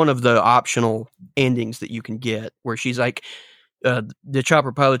is one of the optional endings that you can get, where she's like, the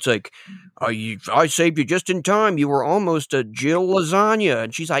chopper pilot's like, I saved you just in time. You were almost a Jill lasagna.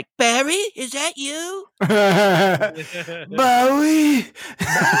 And she's like, Barry, is that you? Barry.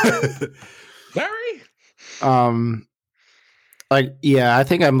 Barry? I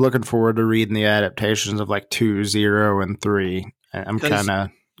think I'm looking forward to reading the adaptations of like 2, 0, and 3. I'm kind of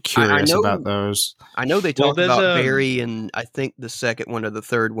curious about those. I know they talked about Barry and I think the second one or the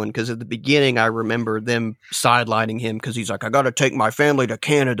third one, because at the beginning I remember them sidelining him because he's like, I got to take my family to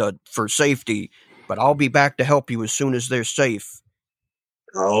Canada for safety, but I'll be back to help you as soon as they're safe.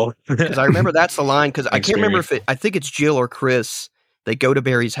 Oh, because I remember that's the line, because I can't remember I think it's Jill or Chris. They go to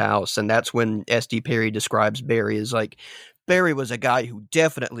Barry's house, and that's when SD Perry describes Barry as like, Barry was a guy who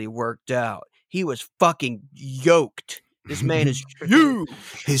definitely worked out. He was fucking yoked. This man is huge.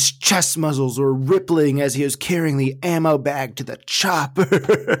 His chest muscles were rippling as he was carrying the ammo bag to the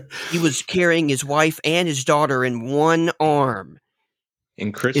chopper. He was carrying his wife and his daughter in one arm.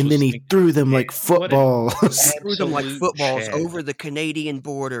 And then he threw them like footballs. Threw them like footballs over the Canadian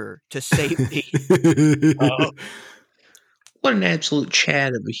border to safety. What an absolute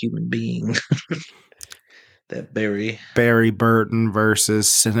Chad of a human being. That Barry Burton versus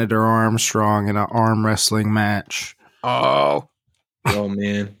Senator Armstrong in an arm wrestling match. Oh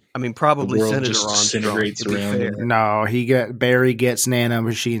man! I mean, probably the world Senator just Armstrong. Disintegrates around him. No, Barry gets nano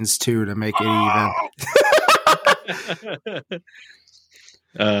machines too to make it even.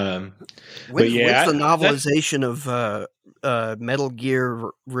 When's the novelization of Metal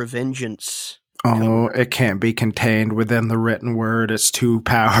Gear Revengeance? Oh, it can't be contained within the written word. It's too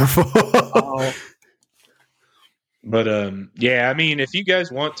powerful. But I mean, if you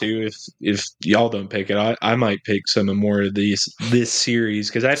guys want to, if y'all don't pick it, I might pick some more of this series,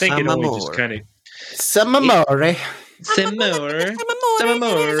 because I think it only just kind of some more. You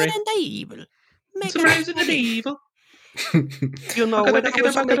know, when I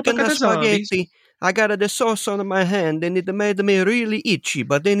was making the spaghetti, I got the sauce on my hand, and it made me really itchy.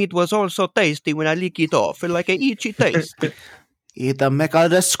 But then it was also tasty when I lick it off, like an itchy taste. It'll make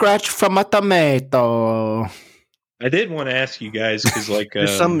a scratch from a tomato. I did want to ask you guys because, like,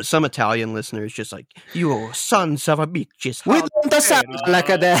 There's some Italian listeners just like, you sons of a bitches. We don't sound like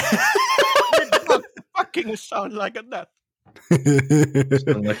that. Fucking sound like that.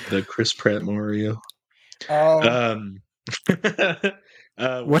 like the Chris Pratt Mario.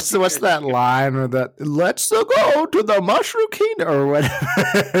 What's that line or that? Let's go to the Mushroom Kingdom or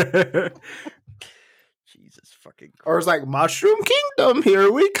whatever. Jesus fucking. Or it's like Mushroom Kingdom,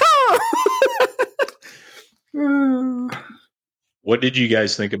 here we come. What did you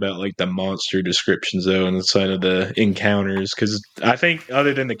guys think about like the monster descriptions though, and the side of the encounters? Because I think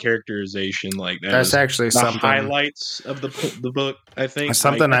other than the characterization, like that's actually the something highlights of the book. I think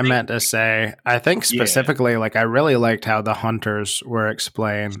something like, I meant to say. I think specifically, like I really liked how the hunters were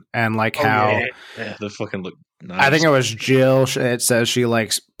explained, and like how the fucking look. Nice. I think it was Jill. It says she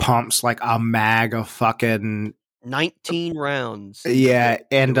like pumps like a mag of fucking 19 rounds. Yeah,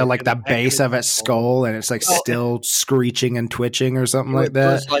 into like the base of its skull, and it's like still screeching and twitching or something like that.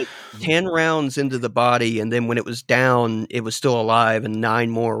 It was like 10 rounds into the body, and then when it was down, it was still alive, and 9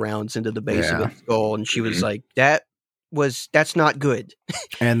 more rounds into the base of its skull. And she was like, that's not good.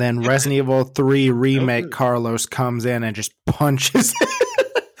 And then Resident Evil 3 Remake Carlos comes in and just punches it.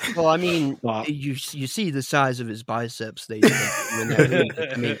 Well, I mean, you see the size of his biceps. I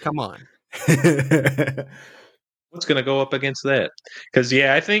mean, come on. What's going to go up against that? Because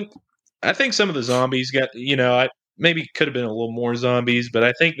I think some of the zombies got maybe could have been a little more zombies, but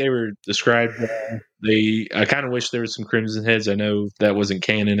I think they were described. I kind of wish there was some Crimson Heads. I know that wasn't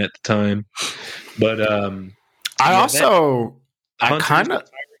canon at the time, but I kind of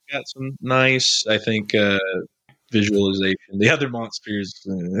got some nice. I think visualization. The other monsters,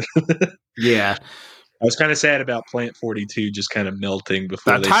 yeah. I was kind of sad about Plant 42 just kind of melting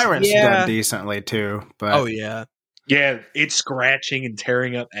before the Tyrant's done decently too. But yeah, it's scratching and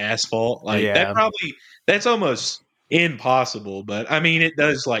tearing up asphalt. Like that's almost impossible. But I mean, it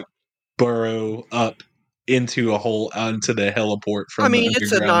does like burrow up into a hole onto the heliport from. I mean,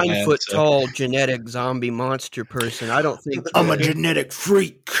 it's a 9-foot tall genetic zombie monster person. I don't think I'm a genetic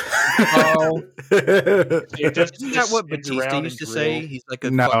freak. Oh, isn't that what Batista used to say? He's like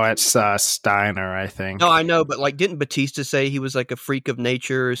a it's Steiner, I think. No, I know, but like, didn't Batista say he was like a freak of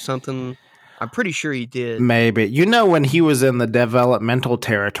nature or something? I'm pretty sure he did. Maybe. When he was in the developmental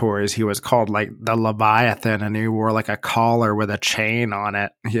territories, he was called like the Leviathan, and he wore like a collar with a chain on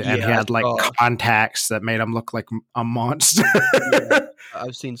it. And he had like contacts that made him look like a monster.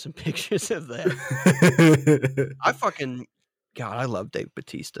 I've seen some pictures of that. I love Dave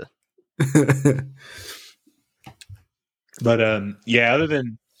Batista. But other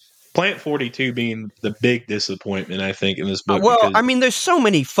than Plant 42 being the big disappointment, I think, in this book. Well, I mean, there's so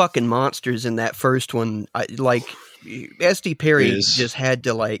many fucking monsters in that first one. SD Perry just had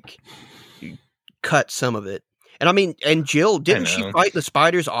to, like, cut some of it. And I mean, and Jill, didn't she fight the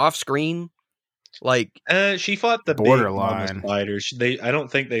spiders off screen? Like, she fought the borderline spiders. I don't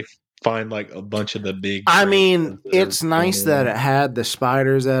think they find like a bunch of the big. I mean, it's nice that it had the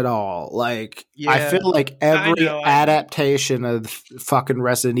spiders at all. Like, I feel like every adaptation of fucking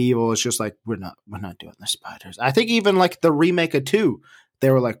Resident Evil is just like we're not doing the spiders. I think even like the remake of 2,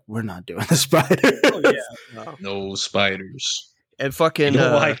 they were like, we're not doing the spiders. Oh, yeah. No spiders. And fucking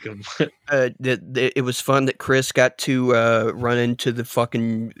don't like them. It was fun that Chris got to run into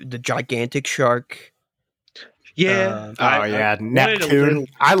the gigantic shark. Yeah. Neptune.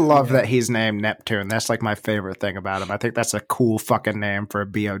 I love that he's named Neptune. That's like my favorite thing about him. I think that's a cool fucking name for a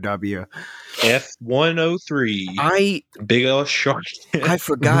BOW. F-103. Big old shark. I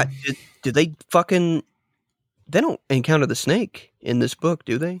forgot. Did they fucking... They don't encounter the snake in this book,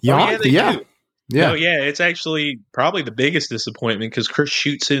 do they? Yeah. They do. Yeah. No, it's actually probably the biggest disappointment because Chris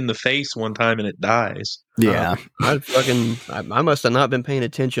shoots it in the face one time and it dies. Yeah. I must have not been paying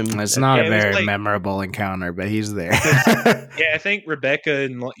attention. It's not a very memorable encounter, but he's there. I think Rebecca,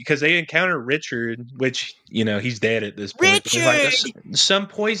 because they encounter Richard, which, he's dead at this point. Richard! Like, some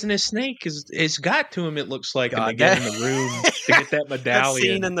poisonous snake it's got to him, it looks like, and they get in the room to get that medallion.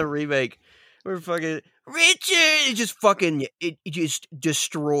 That scene in the remake where fucking Richard, it just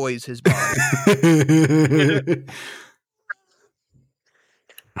destroys his body.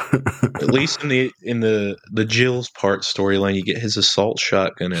 At least in the Jill's part storyline, you get his assault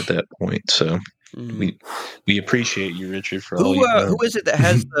shotgun at that point. So we appreciate you, Richard, for all you know. Who is it that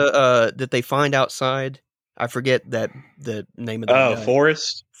has the that they find outside? I forget the name of the guy.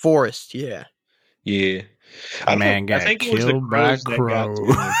 Forrest. Forrest, yeah. Yeah. Man got killed by crow.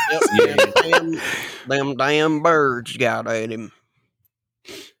 Them damn birds got at him.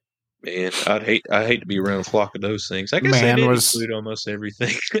 Man, I'd hate to be around a flock of those things. I guess they did include almost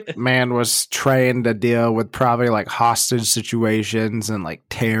everything. Man was trained to deal with probably like hostage situations and like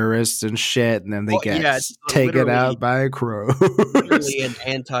terrorists and shit, and then they get taken out by a crow. Literally an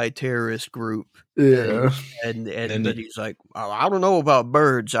anti-terrorist group. Yeah, and but he's like, oh, I don't know about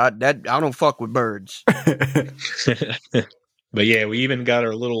birds. I don't fuck with birds. But yeah, we even got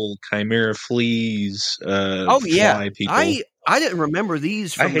our little chimera fleas. Fly people. I didn't remember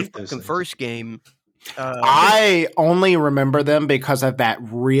these from the fucking first game. I only remember them because of that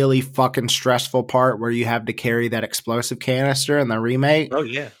really fucking stressful part where you have to carry that explosive canister in the remake. Oh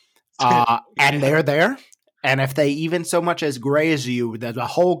yeah, and they're there. And if they even so much as graze you, the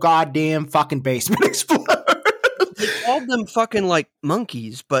whole goddamn fucking basement explodes. They called them fucking like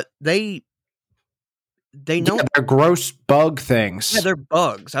monkeys, but they know they're gross bug things. Yeah, they're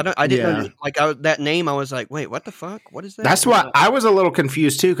bugs. I didn't know, that name. I was like, wait, what the fuck? What is that? That's why I was a little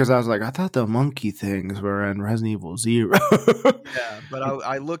confused too, because I was like, I thought the monkey things were in Resident Evil 0. Yeah, but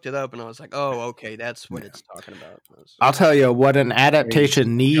I looked it up and I was like, oh, okay, that's what it's talking about. I'll tell you what an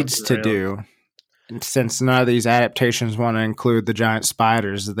adaptation needs to do. Since none of these adaptations want to include the giant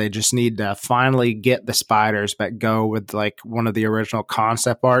spiders, they just need to finally get the spiders, but go with like one of the original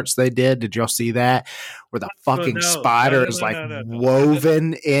concept arts they did. Did y'all see that? Where the fucking spider is like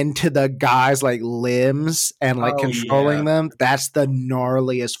woven into the guy's like limbs and like controlling them. That's the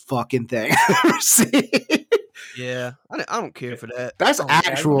gnarliest fucking thing I've ever seen. Yeah, I don't care for that. That's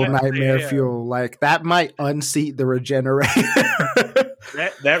actual nightmare fuel. Like that might unseat the regenerator.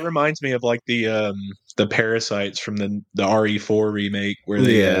 That reminds me of like the parasites from the RE4 remake where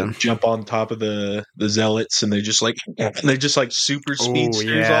they jump on top of the zealots and they're just like super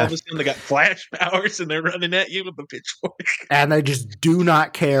speedsters. All of a sudden they got flash powers and they're running at you with the pitchfork. And they just do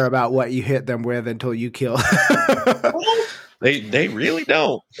not care about what you hit them with until you kill them. They really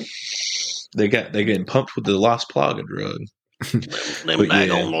don't. They getting pumped with the Las Plaga drug. Them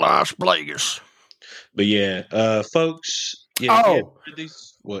daggone Las Plagas. But yeah, folks.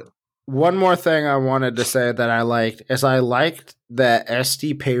 What? One more thing I wanted to say that I liked is I liked that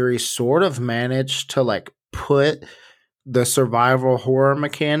S.D. Perry sort of managed to like put the survival horror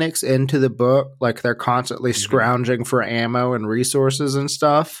mechanics into the book. Like they're constantly scrounging for ammo and resources and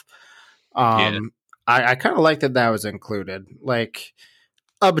stuff. I kind of like that was included. Like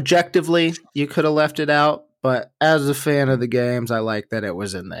objectively, you could have left it out, but as a fan of the games, I like that it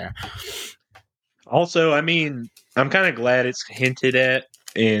was in there. Also, I mean, I'm kind of glad it's hinted at,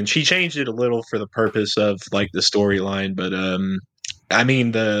 and she changed it a little for the purpose of like the storyline. But I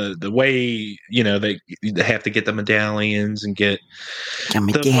mean, the way they have to get the medallions and get the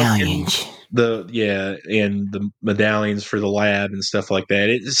medallions, and the medallions for the lab and stuff like that.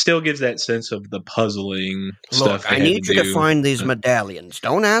 It still gives that sense of the puzzling stuff. I need you to find these medallions.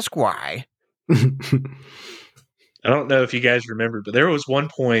 Don't ask why. I don't know if you guys remember, but there was one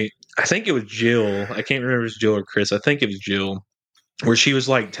point, I think it was Jill. I can't remember if it was Jill or Chris. I think it was Jill, where she was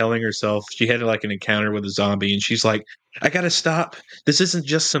like telling herself she had like an encounter with a zombie, and she's like, "I gotta stop. This isn't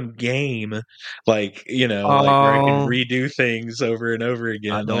just some game, like like where I can redo things over and over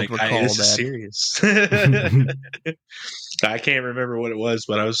again. I don't recall this is serious." I can't remember what it was,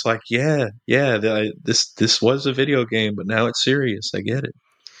 but I was like, "Yeah, this was a video game, but now it's serious. I get it."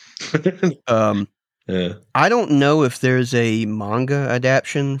 Yeah. I don't know if there's a manga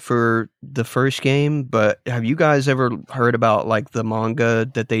adaptation for the first game, but have you guys ever heard about like the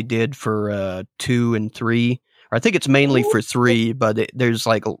manga that they did for 2 and 3? Or I think it's mainly for 3, but there's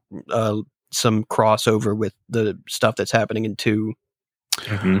like some crossover with the stuff that's happening in 2.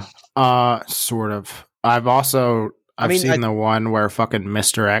 Sort of. I've seen the one where fucking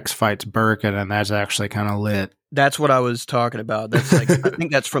Mr. X fights Birkin, and that's actually kind of lit. That's what I was talking about. That's like I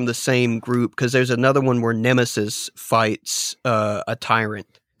think that's from the same group, because there's another one where Nemesis fights a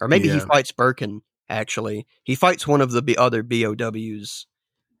tyrant, or maybe he fights Birkin. Actually, he fights one of the other BOWs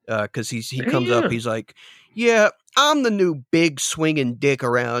because he comes up. He's like, "Yeah, I'm the new big swinging dick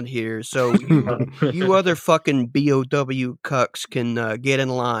around here, so you other fucking BOW cucks can get in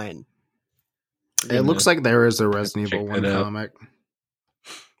line." It looks like there is a Resident Evil 1 comic.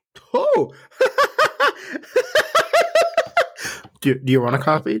 Oh. Do you want a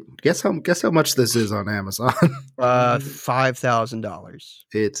copy? Guess how much this is on Amazon? $5,000.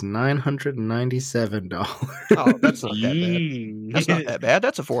 It's $997. Oh, that's not that bad. That's not that bad.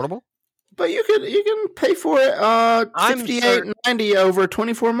 That's affordable. But you can pay for it $58.90 over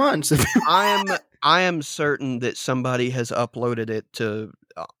 24 months. I am certain that somebody has uploaded it to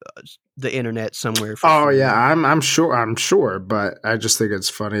the internet somewhere. Yeah, I'm sure, but I just think it's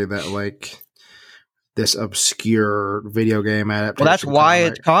funny that like this obscure video game adaptation. Well, that's why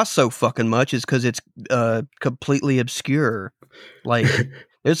it costs so fucking much, is because it's completely obscure. Like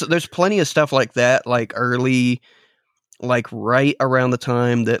there's plenty of stuff like that, like early, like right around the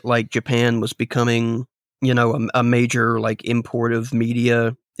time that like Japan was becoming, a major like import of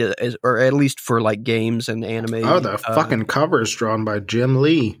media, or at least for like games and anime. Oh, the fucking cover is drawn by Jim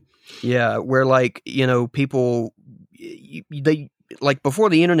Lee. Yeah, where like people, they like before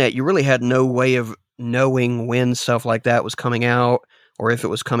the internet, you really had no way of knowing when stuff like that was coming out, or if it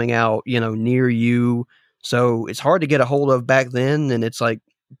was coming out, near you. So it's hard to get a hold of back then, and it's like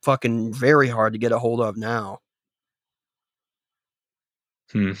fucking very hard to get a hold of now.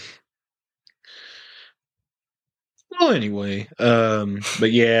 Well, anyway,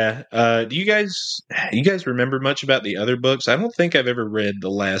 but yeah, do you guys remember much about the other books? I don't think I've ever read the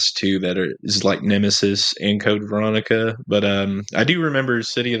last two is like Nemesis and Code Veronica, but I do remember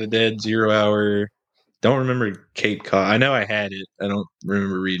City of the Dead, Zero Hour. Don't remember Cape Cod. I know I had it. I don't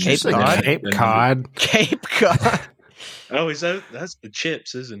remember reading Cape Cod. Cape Cod. Oh, that's the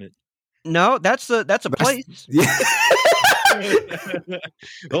chips, isn't it? No, that's a place. Yeah.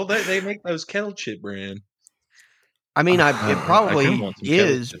 Well, they make those kettle chip brand. I mean, it probably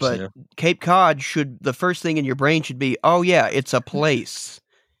is, but now. Cape Cod the first thing in your brain should be, oh yeah, it's a place.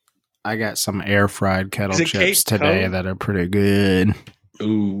 I got some air fried kettle chips today that are pretty good.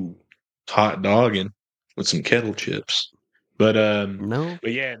 Ooh, hot dogging with some kettle chips. But no.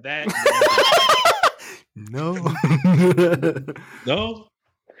 But yeah, that no.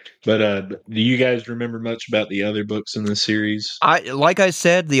 But do you guys remember much about the other books in the series? Like I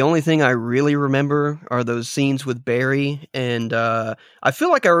said, the only thing I really remember are those scenes with Barry, and I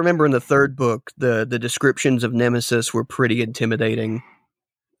feel like I remember in the third book the descriptions of Nemesis were pretty intimidating.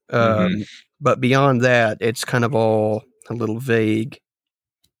 But beyond that, it's kind of all a little vague.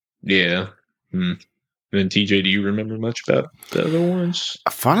 Yeah. And then TJ, do you remember much about the other ones?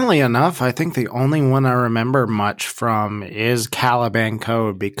 Funnily enough, I think the only one I remember much from is Caliban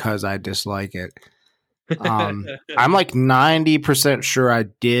Code because I dislike it. I'm like 90% sure I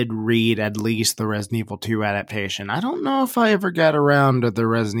did read at least the Resident Evil 2 adaptation. I don't know if I ever got around to the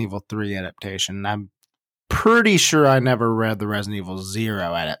Resident Evil 3 adaptation. I'm pretty sure I never read the Resident Evil 0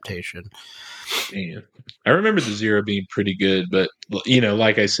 adaptation. Man. I remember the 0 being pretty good, but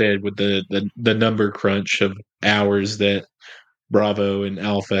like I said, with the number crunch of hours that Bravo and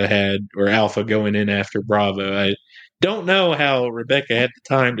Alpha had, or Alpha going in after Bravo, I don't know how Rebecca had the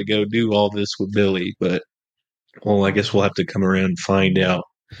time to go do all this with Billy, but I guess we'll have to come around and find out.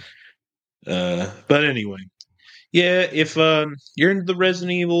 But anyway, yeah, if you're into the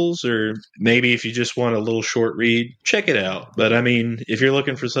Resident Evils, or maybe if you just want a little short read, check it out. But I mean, if you're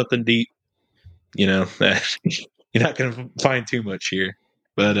looking for something deep, you're not going to find too much here.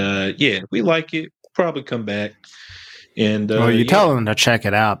 But yeah, we like it. Probably come back. And tell them to check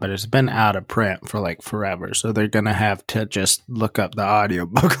it out, but it's been out of print for like forever, so they're going to have to just look up the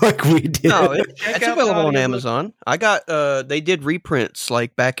audiobook like we did. No, it's available on Amazon. I got they did reprints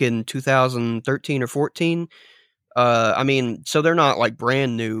like back in 2013 or 14. I mean, so they're not like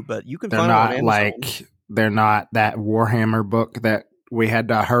brand new, but you can find them on Amazon. They're not that Warhammer book that we had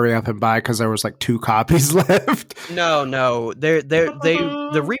to hurry up and buy because there was like 2 copies left. No,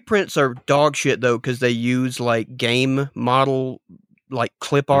 the reprints are dog shit though, because they use like game model like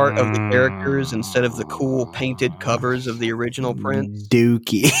clip art of the characters instead of the cool painted covers of the original prints.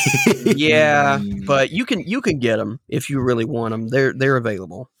 Dookie. Yeah, but you can get them if you really want them. They're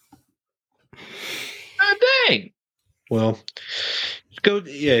available. Oh, dang. Well, go.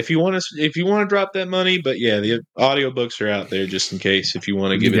 Yeah, if you want to drop that money, but yeah, the audiobooks are out there just in case if you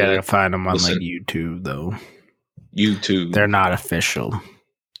want to give it. You gotta find them on like YouTube though. YouTube. They're not official.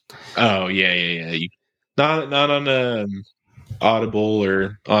 Oh yeah. Not on Audible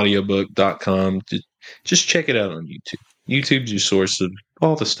or audiobook.com. Just check it out on YouTube. YouTube's your source of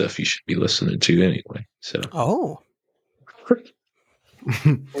all the stuff you should be listening to anyway. So. Oh.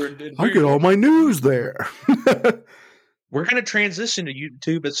 I get all my news there. We're going to transition to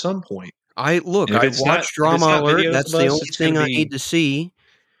YouTube at some point. I watch Drama Alert. That's the only thing I need to see.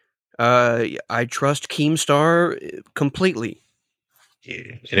 I trust Keemstar completely.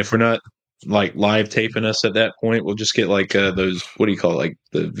 Yeah. And if we're not like live taping us at that point, we'll just get like those, what do you call it, like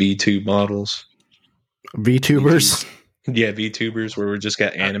the VTube models? VTubers? Yeah, VTubers, where we just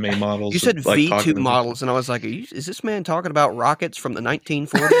got anime models. You said like VTube models, and I was like, is this man talking about rockets from the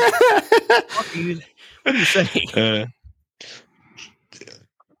 1940s? What are you saying?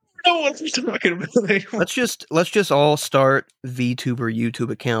 No one's talking about. Let's just all start VTuber YouTube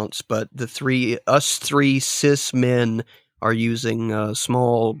accounts, but us three cis men are using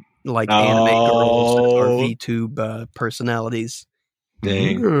small anime girls as our VTube personalities.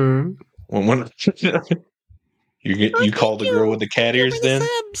 Dang. You call the girl with the cat ears then?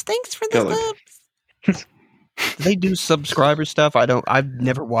 Subs. Thanks for the subs. Do they do subscriber stuff? I've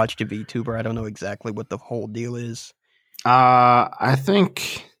never watched a VTuber. I don't know exactly what the whole deal is. I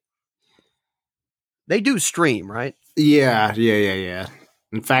think they do stream, right? Yeah.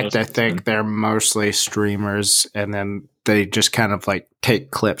 In fact, I think they're mostly streamers, and then they just kind of take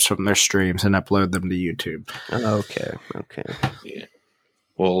clips from their streams and upload them to YouTube. Okay. Yeah.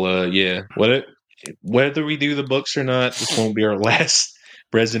 Well, yeah. Whether we do the books or not, this won't be our last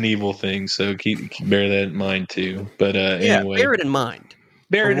Resident Evil thing, so bear that in mind too. But anyway, bear it in mind.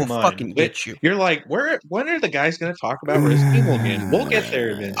 We'll fucking get you. You're like, when are the guys going to talk about Resident Evil again? We'll get there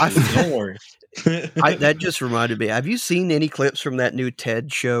eventually. Don't worry. That just reminded me. Have you seen any clips from that new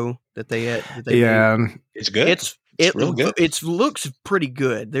TED show that they had? Made? It's good. It's real good. It looks pretty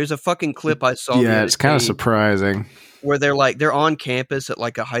good. There's a fucking clip I saw. Yeah, it's kind of surprising. Where they're on campus at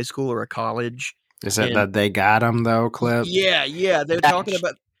a high school or a college. Is it that they got him though? Clip. Yeah. They're talking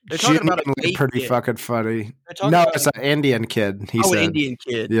about a pretty kid. Fucking funny. No, it's an Indian kid. He said. An Indian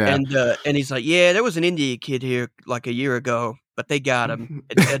kid. Yeah. And he's like, yeah, there was an Indian kid here a year ago, but they got him.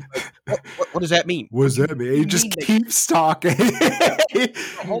 And said, what does that mean? What does that mean? He just keeps talking.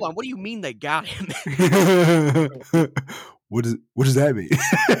 Hold on. What do you mean they got him? What does that mean?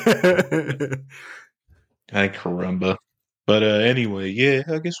 Ay, caramba. But anyway, yeah,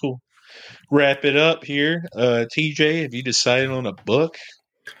 I guess we'll wrap it up here. TJ, have you decided on a book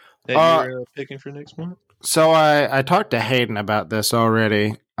that you're picking for next month? So I talked to Hayden about this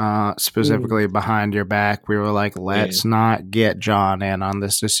already, specifically behind your back. We were like, let's not get John in on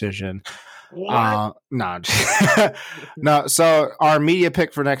this decision. What? No. So our media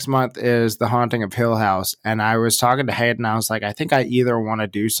pick for next month is The Haunting of Hill House. And I was talking to Hayden. I was like, I think I either want to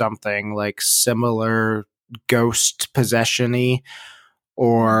do something similar ghost possession-y,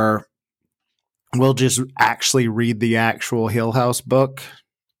 or we'll just actually read the actual Hill House book,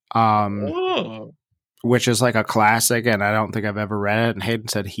 which is a classic, and I don't think I've ever read it. And Hayden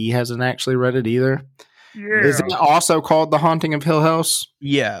said he hasn't actually read it either. Yeah. Is it also called The Haunting of Hill House?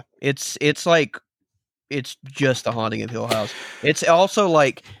 Yeah, it's just The Haunting of Hill House. It's also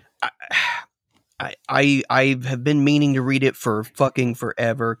I have been meaning to read it for fucking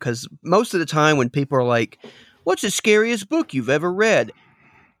forever, because most of the time when people are like, what's the scariest book you've ever read?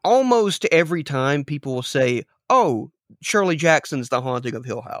 Almost every time people will say, oh, Shirley Jackson's The Haunting of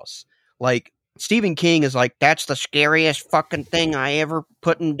Hill House. Stephen King is that's the scariest fucking thing I ever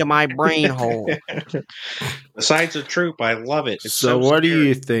put into my brain hole. Besides the troop, I love it. It's so what do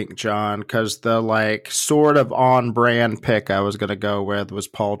you think, John? Because the sort of on brand pick I was going to go with was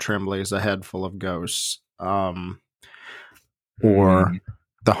Paul Tremblay's A Head Full of Ghosts, or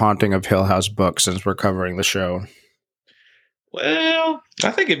The Haunting of Hill House book, since we're covering the show. Well,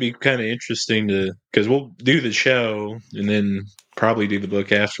 I think it'd be kind of interesting because we'll do the show and then probably do the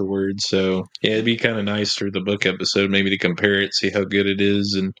book afterwards. So yeah, it'd be kind of nice for the book episode maybe to compare it, see how good it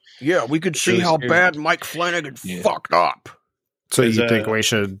is, and we could see how bad Mike Flanagan fucked up. So you think we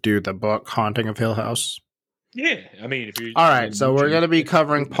should do the book Haunting of Hill House? Yeah, I mean, if you all right, so we're going to be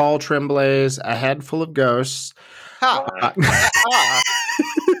covering Paul Tremblay's A Head Full of Ghosts. Damn.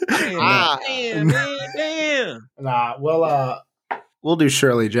 Nah, we'll do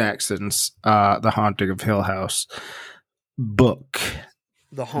Shirley Jackson's The Haunting of Hill House book.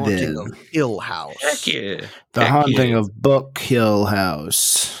 The Haunting of Hill House. Heck yeah. The Haunting of Book Hill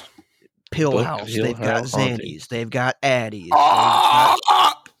House. Pill House. They've got Xannies. They've got Addies. They've got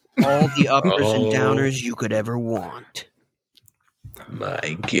all the uppers and downers you could ever want.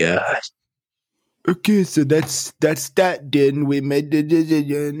 My God. Okay, so that's that. Then we made the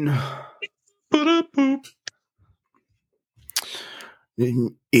decision.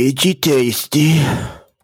 Itchy tasty.